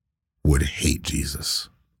would hate Jesus.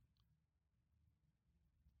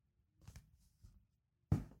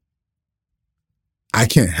 I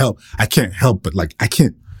can't help but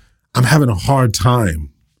I'm having a hard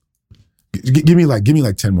time. Give me like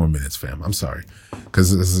 10 more minutes, fam. I'm sorry.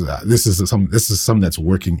 Cause this is something that's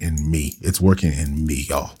working in me. It's working in me,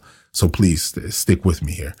 y'all. So please stick with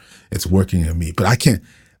me here. It's working in me, but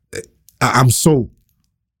I'm so,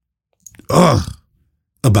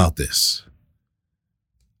 about this.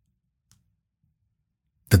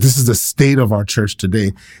 That this is the state of our church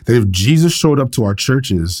today. That if Jesus showed up to our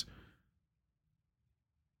churches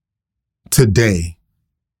today,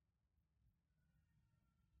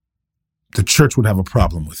 the church would have a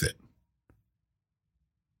problem with it.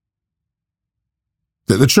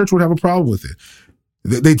 The church would have a problem with it.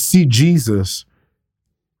 They'd see Jesus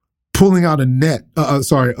pulling out a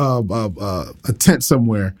tent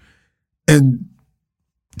somewhere and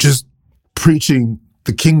just preaching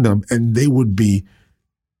the kingdom, and they would be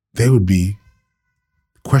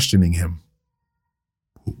questioning him.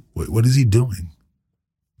 What is he doing?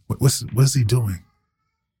 What is he doing?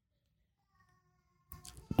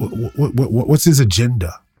 What's his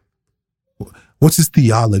agenda? What's his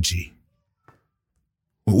theology?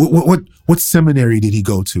 What seminary did he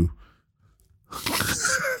go to?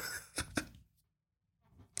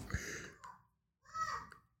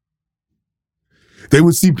 They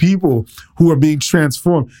would see people who are being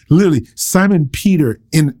transformed. Literally, Simon Peter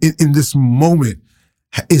in this moment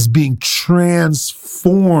is being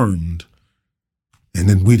transformed. And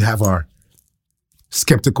then we'd have our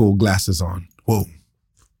skeptical glasses on. Whoa,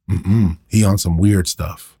 he on some weird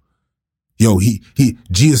stuff. Yo,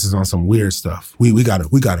 Jesus is on some weird stuff. We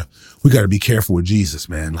gotta be careful with Jesus,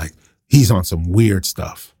 man. Like, he's on some weird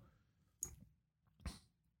stuff.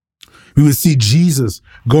 We would see Jesus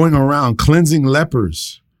going around cleansing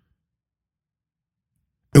lepers.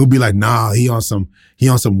 It would be like, nah, he on some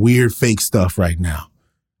weird fake stuff right now.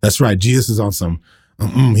 That's right. Jesus is on some,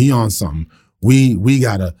 he on something. We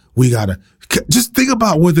gotta just think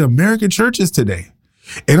about where the American church is today.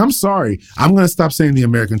 And I'm sorry, I'm going to stop saying the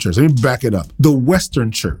American church. Let me back it up. The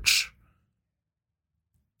Western church.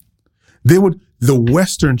 The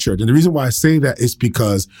Western church, and the reason why I say that is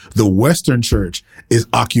because the Western church is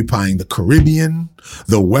occupying the Caribbean.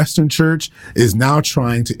 The Western church is now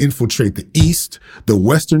trying to infiltrate the East. The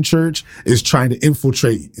Western church is trying to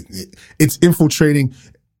it's infiltrating.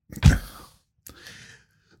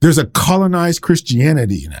 There's a colonized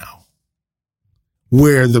Christianity now,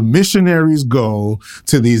 where the missionaries go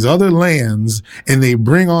to these other lands and they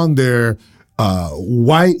bring on their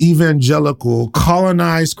white evangelical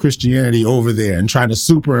colonized Christianity over there and trying to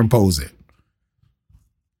superimpose it.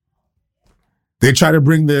 They try to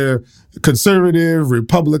bring their conservative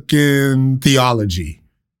Republican theology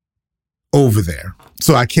over there.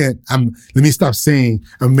 So let me stop saying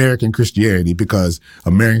American Christianity, because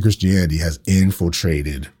American Christianity has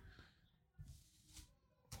infiltrated.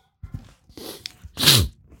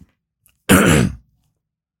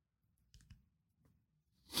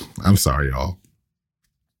 I'm sorry, y'all.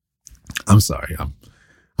 I'm sorry.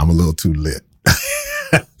 I'm a little too lit.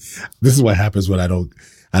 This is what happens when I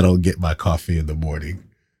don't get my coffee in the morning.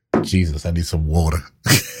 Jesus, I need some water.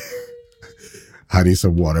 I need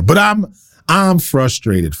some water. But I'm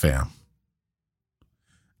frustrated, fam.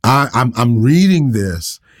 I'm reading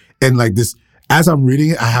this, and like this, as I'm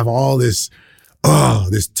reading it, I have all this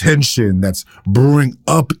tension that's brewing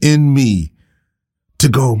up in me to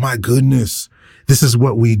go, my goodness, this is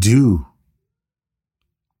what we do.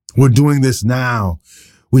 We're doing this now.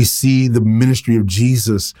 We see the ministry of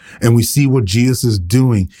Jesus, and we see what Jesus is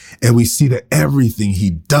doing, and we see that everything he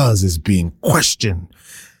does is being questioned.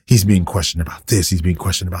 He's being questioned about this. He's being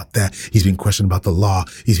questioned about that. He's being questioned about the law.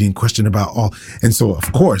 He's being questioned about all. And so,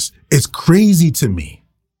 of course, it's crazy to me.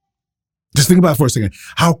 Just think about it for a second,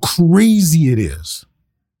 how crazy it is.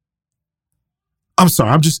 I'm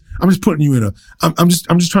sorry. I'm just putting you in I'm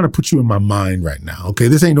just trying to put you in my mind right now. Okay.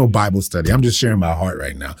 This ain't no Bible study. I'm just sharing my heart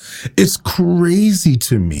right now. It's crazy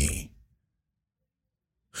to me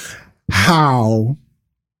how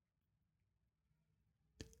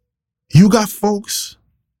you got folks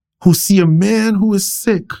who see a man who is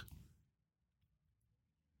sick,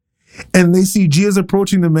 and they see Jesus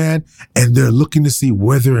approaching the man, and they're looking to see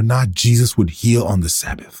whether or not Jesus would heal on the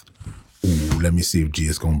Sabbath. Ooh, let me see if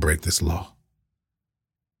Jesus gonna break this law.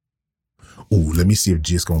 Ooh, let me see if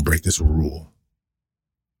Jesus gonna break this rule.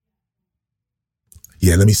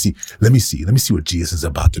 Yeah, let me see what Jesus is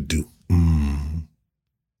about to do.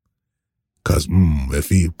 Cause if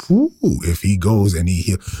he goes and he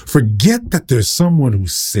heals, forget that there's someone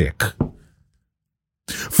who's sick.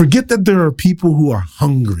 Forget that there are people who are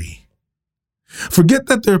hungry. Forget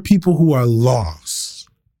that there are people who are lost.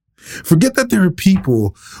 Forget that there are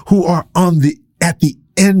people who are at the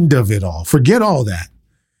end of it all. Forget all that.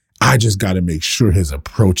 I just got to make sure his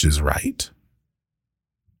approach is right.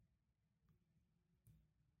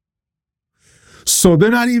 So they're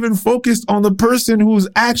not even focused on the person who's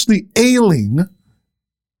actually ailing.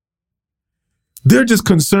 They're just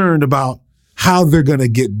concerned about how they're going to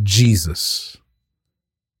get Jesus,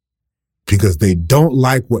 because they don't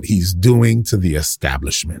like what he's doing to the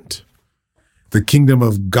establishment. The kingdom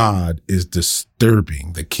of God is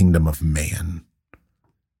disturbing the kingdom of man.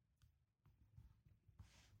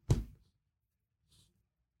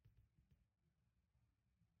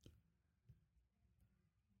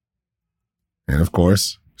 And of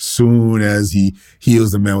course, soon as he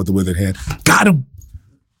heals the man with the withered hand, got him.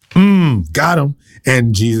 Got him.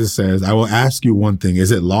 And Jesus says, I will ask you one thing.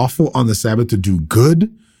 Is it lawful on the Sabbath to do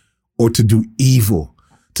good or to do evil,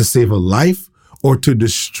 to save a life or to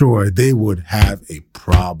destroy? They would have a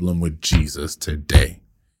problem with Jesus today.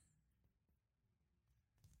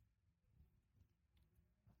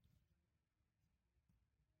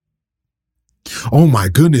 Oh my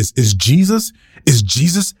goodness. Is Jesus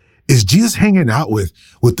hanging out with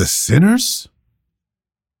the sinners?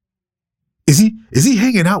 Is he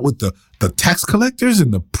hanging out with the tax collectors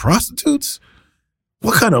and the prostitutes?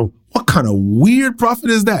 What kind of weird prophet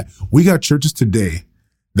is that? We got churches today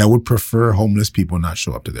that would prefer homeless people not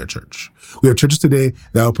show up to their church. We have churches today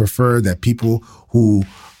that would prefer that people who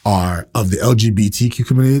are of the LGBTQ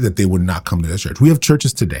community, that they would not come to their church. We have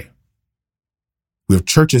churches today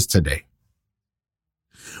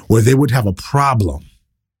where they would have a problem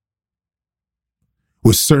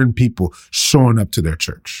with certain people showing up to their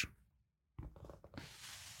church.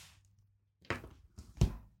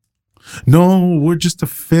 No, we're just a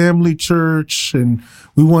family church, and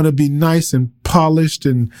we want to be nice and polished,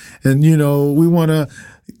 and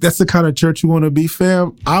that's the kind of church we want to be,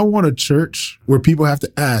 fam. I want a church where people have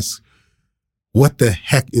to ask, what the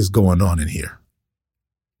heck is going on in here?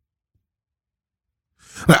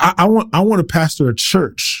 Like, I want to pastor a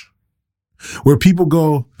church where people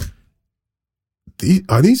go,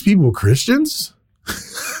 are these people Christians?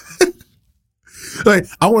 Like,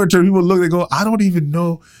 I want a church people look, they go, I don't even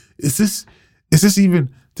know. This is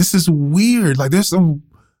weird. Like, there's some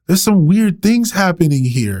weird things happening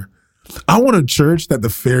here. I want a church that the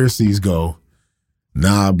Pharisees go,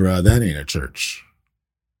 nah, bro, that ain't a church.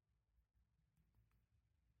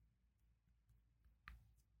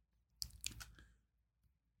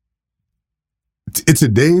 In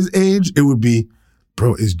today's age, it would be,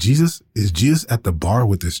 bro, is Jesus at the bar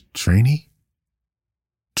with this trainee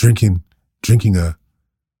drinking a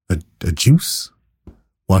juice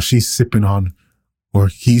while she's sipping on, or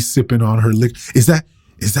he's sipping on her liquor? Is that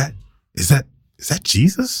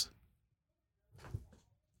Jesus?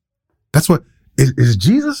 That's what is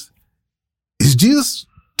Jesus? Is Jesus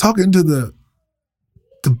talking to the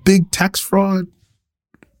big tax fraud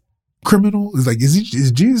criminal? Is like,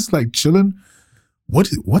 is Jesus like chilling?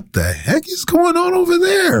 What the heck is going on over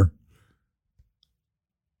there?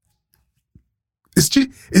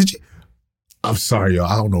 I'm sorry, y'all.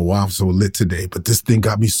 I don't know why I'm so lit today, but this thing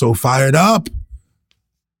got me so fired up.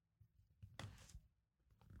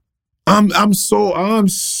 I'm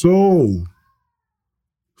so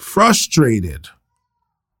frustrated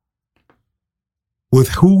with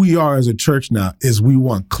who we are as a church now. Is we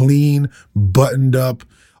want clean, buttoned up,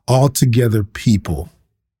 all together people.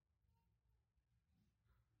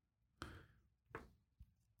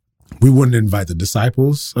 We wouldn't invite the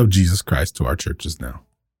disciples of Jesus Christ to our churches now.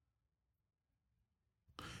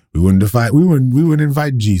 We wouldn't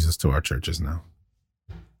invite Jesus to our churches now.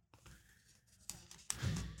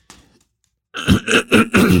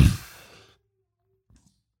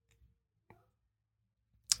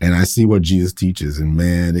 And I see what Jesus teaches, and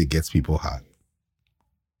man, it gets people hot.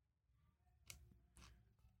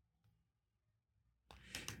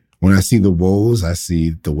 When I see the woes, I see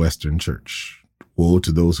the Western church. Woe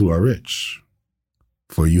to those who are rich,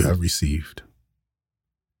 for you have received.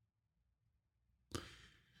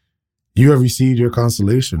 You have received your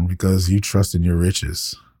consolation because you trust in your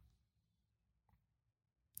riches.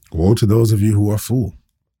 Woe to those of you who are full.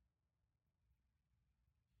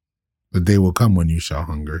 The day will come when you shall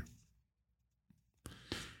hunger.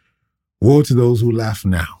 Woe to those who laugh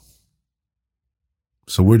now.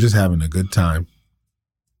 So we're just having a good time.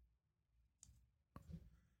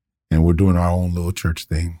 And we're doing our own little church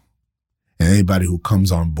thing. And anybody who comes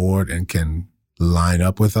on board and can line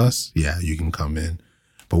up with us, yeah, you can come in.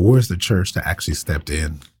 But where's the church that actually stepped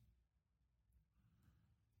in?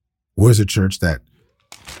 Where's the church that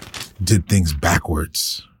did things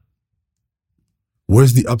backwards?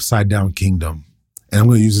 Where's the upside down kingdom? And I'm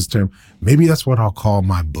going to use this term. Maybe that's what I'll call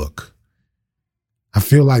my book. I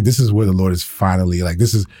feel like this is where the Lord is finally like,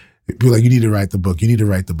 people like, you need to write the book. You need to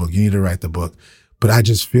write the book. You need to write the book. But I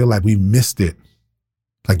just feel like we missed it.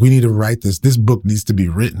 Like we need to write this. This book needs to be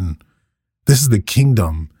written. This is the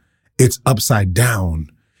kingdom. It's upside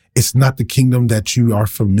down. It's not the kingdom that you are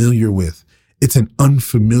familiar with. It's an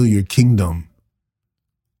unfamiliar kingdom.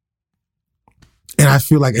 And I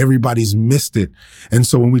feel like everybody's missed it. And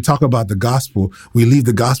so when we talk about the gospel, we leave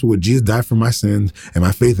the gospel with Jesus died for my sins and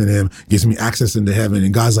my faith in him gives me access into heaven.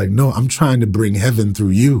 And God's like, no, I'm trying to bring heaven through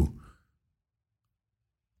you.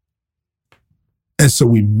 And so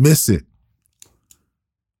we miss it.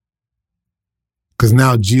 Because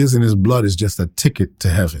now Jesus and his blood is just a ticket to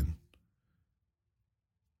heaven.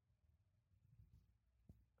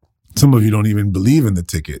 Some of you don't even believe in the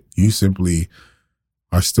ticket. You simply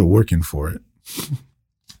are still working for it.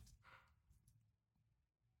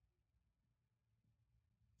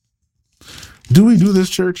 Do we do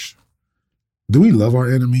this, church? Do we love our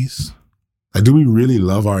enemies? Like, do we really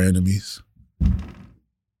love our enemies?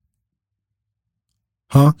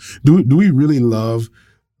 Huh? Do we really love?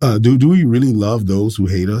 Do we really love those who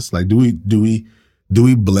hate us? Like, do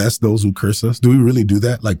we bless those who curse us? Do we really do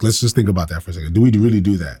that? Like, let's just think about that for a second. Do we really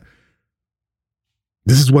do that?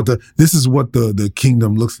 This is what the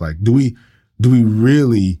kingdom looks like. Do we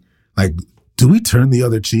really, like, do we turn the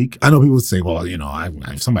other cheek? I know people say, well,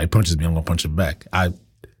 if somebody punches me, I'm going to punch him back. I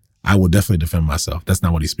will definitely defend myself. That's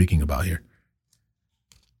not what he's speaking about here.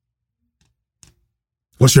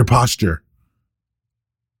 What's your posture?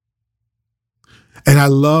 And I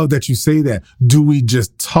love that you say that. Do we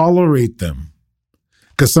just tolerate them?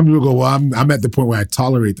 Because some people go, well, I'm at the point where I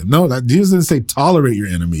tolerate them. No, Jesus didn't say tolerate your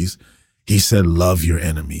enemies. He said love your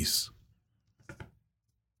enemies.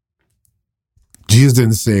 Jesus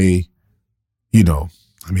didn't say,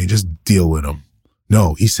 just deal with them.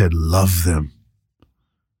 No, he said love them.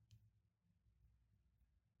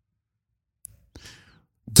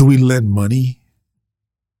 Do we lend money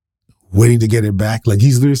waiting to get it back? Like,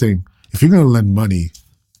 he's literally saying, if you're going to lend money,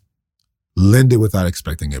 lend it without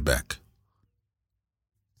expecting it back.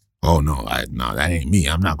 Oh, no, that ain't me.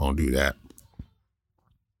 I'm not going to do that.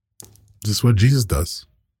 This is what Jesus does.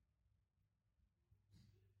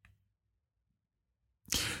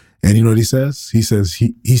 And you know what he says? He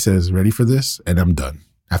says, ready for this? And I'm done.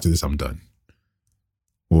 After this, I'm done.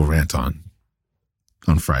 We'll rant on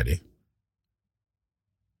Friday.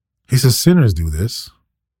 He says, sinners do this.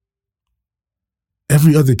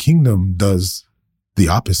 Every other kingdom does the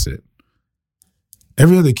opposite.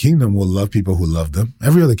 Every other kingdom will love people who love them.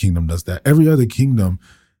 Every other kingdom does that. Every other kingdom,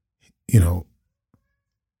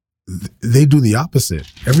 they do the opposite.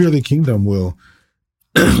 Every other kingdom will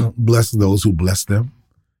bless those who bless them.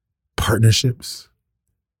 Partnerships,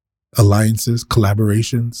 alliances,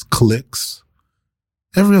 collaborations, cliques.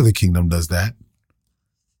 Every other kingdom does that.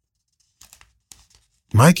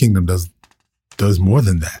 My kingdom does more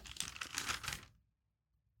than that.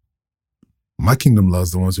 My kingdom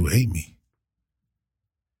loves the ones who hate me.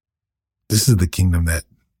 This is the kingdom that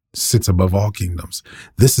sits above all kingdoms.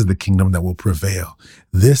 This is the kingdom that will prevail.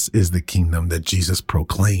 This is the kingdom that Jesus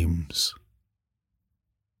proclaims.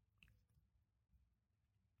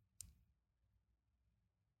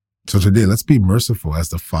 So today, let's be merciful as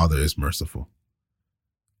the Father is merciful.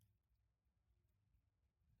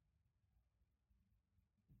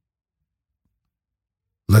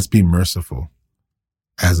 Let's be merciful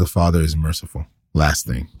as the Father is merciful. Last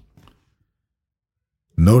thing.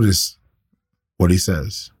 Notice what he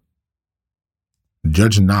says.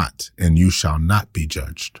 Judge not, and you shall not be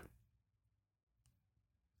judged.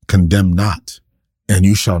 Condemn not, and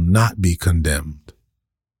you shall not be condemned.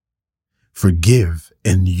 Forgive,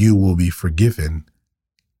 and you will be forgiven.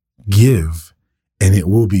 Give, and it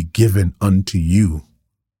will be given unto you.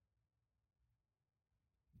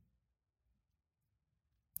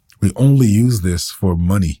 We only use this for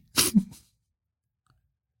money.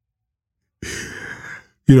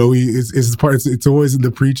 It's always in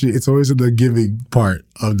the preaching. It's always in the giving part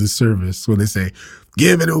of the service when they say,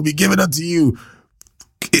 give and it will be given unto you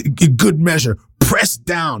in good measure, pressed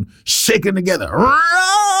down, shaken together,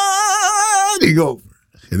 running over.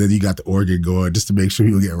 And then you got the organ going just to make sure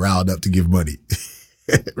people get riled up to give money,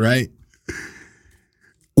 right?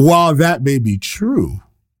 While that may be true,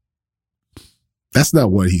 that's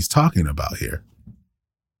not what he's talking about here.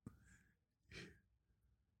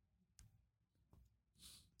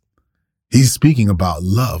 He's speaking about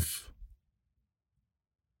love.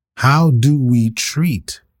 How do we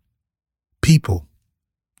treat people?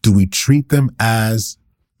 Do we treat them as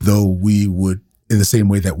though we would, in the same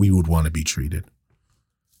way that we would want to be treated?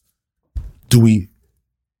 Do we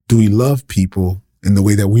love people in the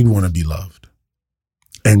way that we want to be loved?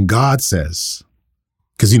 And God says,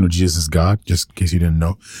 because Jesus is God, just in case you didn't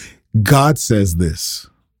know, God says this,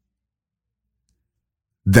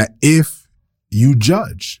 that if you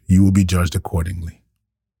judge, you will be judged accordingly.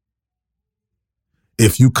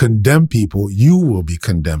 If you condemn people, you will be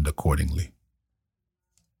condemned accordingly.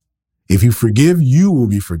 If you forgive, you will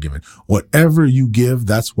be forgiven. Whatever you give,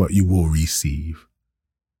 that's what you will receive.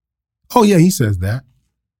 Oh yeah, he says that.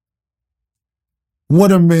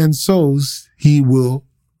 What a man sows, he will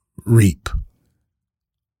reap.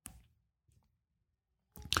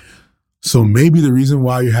 So maybe the reason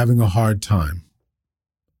why you're having a hard time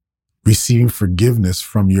receiving forgiveness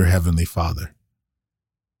from your Heavenly Father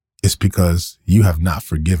is because you have not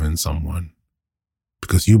forgiven someone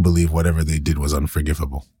because you believe whatever they did was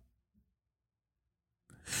unforgivable.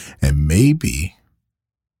 And maybe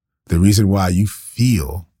the reason why you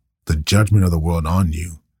feel the judgment of the world on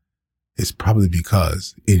you is probably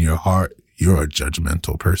because in your heart, you're a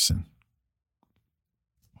judgmental person.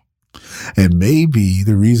 And maybe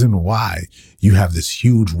the reason why you have this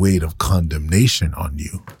huge weight of condemnation on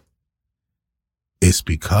you is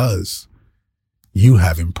because you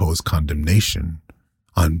have imposed condemnation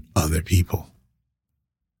on other people.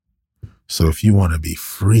 So if you want to be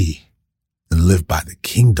free and live by the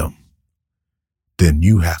kingdom, then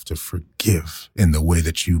you have to forgive in the way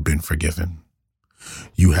that you've been forgiven.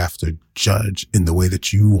 You have to judge in the way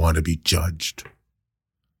that you want to be judged.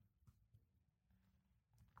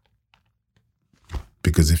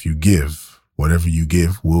 Because if you give, whatever you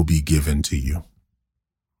give will be given to you.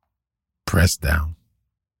 Pressed down,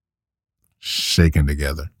 shaken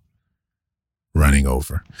together, running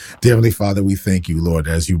over. Dear Heavenly Father, we thank you, Lord,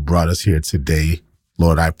 as you brought us here today.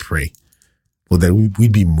 Lord, I pray, Lord, that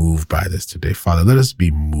we'd be moved by this today. Father, let us be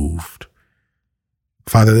moved.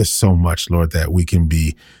 Father, there's so much, Lord, that we can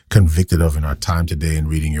be convicted of in our time today in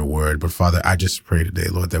reading your word. But Father, I just pray today,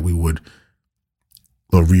 Lord, that we would,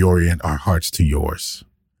 Lord, reorient our hearts to yours,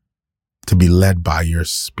 to be led by your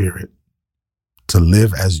Spirit, to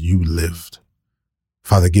live as you lived.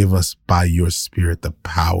 Father, give us by your Spirit the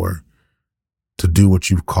power to do what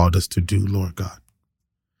you've called us to do, Lord God.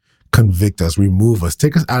 Convict us, remove us,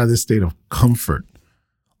 take us out of this state of comfort,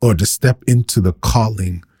 Lord, to step into the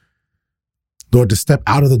calling, Lord, to step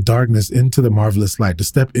out of the darkness into the marvelous light, to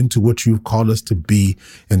step into what you've called us to be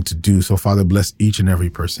and to do. So, Father, bless each and every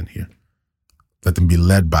person here. Let them be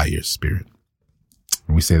led by your Spirit.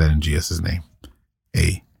 And we say that in Jesus' name.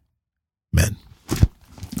 Amen.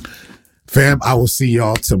 Fam, I will see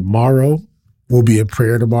y'all tomorrow. We'll be in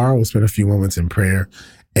prayer tomorrow. We'll spend a few moments in prayer.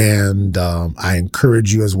 And I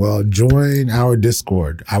encourage you as well, join our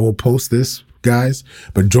Discord. I will post this, guys,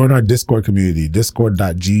 but join our Discord community,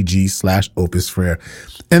 discord.gg/opusfrere.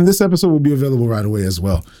 And this episode will be available right away as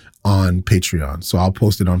well on Patreon. So I'll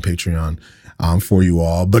post it on Patreon for you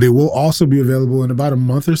all. But it will also be available in about a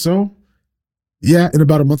month or so. Yeah, in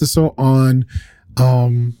about a month or so on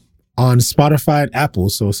Spotify and Apple.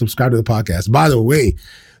 So subscribe to the podcast. By the way,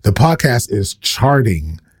 the podcast is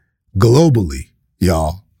charting globally,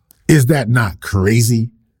 y'all. Is that not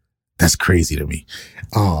crazy? That's crazy to me.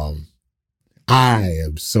 I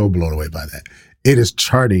am so blown away by that. It is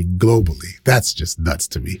charting globally. That's just nuts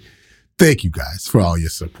to me. Thank you guys for all your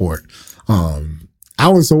support. It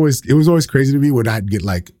was always crazy to me when I'd get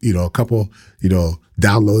like, a couple,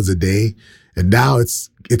 downloads a day. And now it's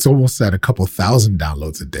almost at a couple thousand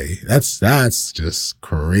downloads a day. That's just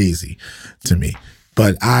crazy to me.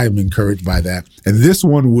 But I'm encouraged by that. And this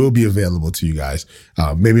one will be available to you guys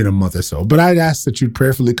maybe in a month or so. But I'd ask that you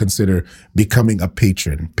prayerfully consider becoming a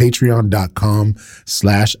patron.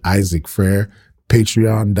 Patreon.com/Isaac Frere.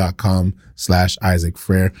 Patreon.com/Isaac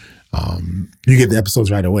Frere. You get the episodes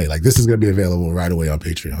right away. Like, this is going to be available right away on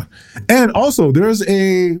Patreon. And also, there's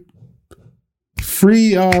a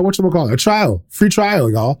free, a trial. Free trial,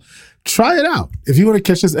 y'all. Try it out. If you want to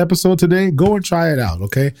catch this episode today, go and try it out,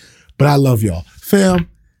 okay? But I love y'all. Fam,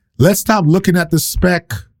 let's stop looking at the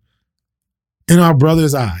speck in our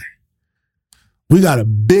brother's eye. We got a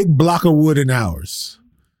big block of wood in ours.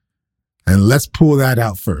 And let's pull that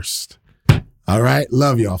out first. All right?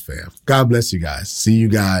 Love y'all, fam. God bless you guys. See you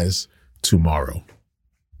guys tomorrow.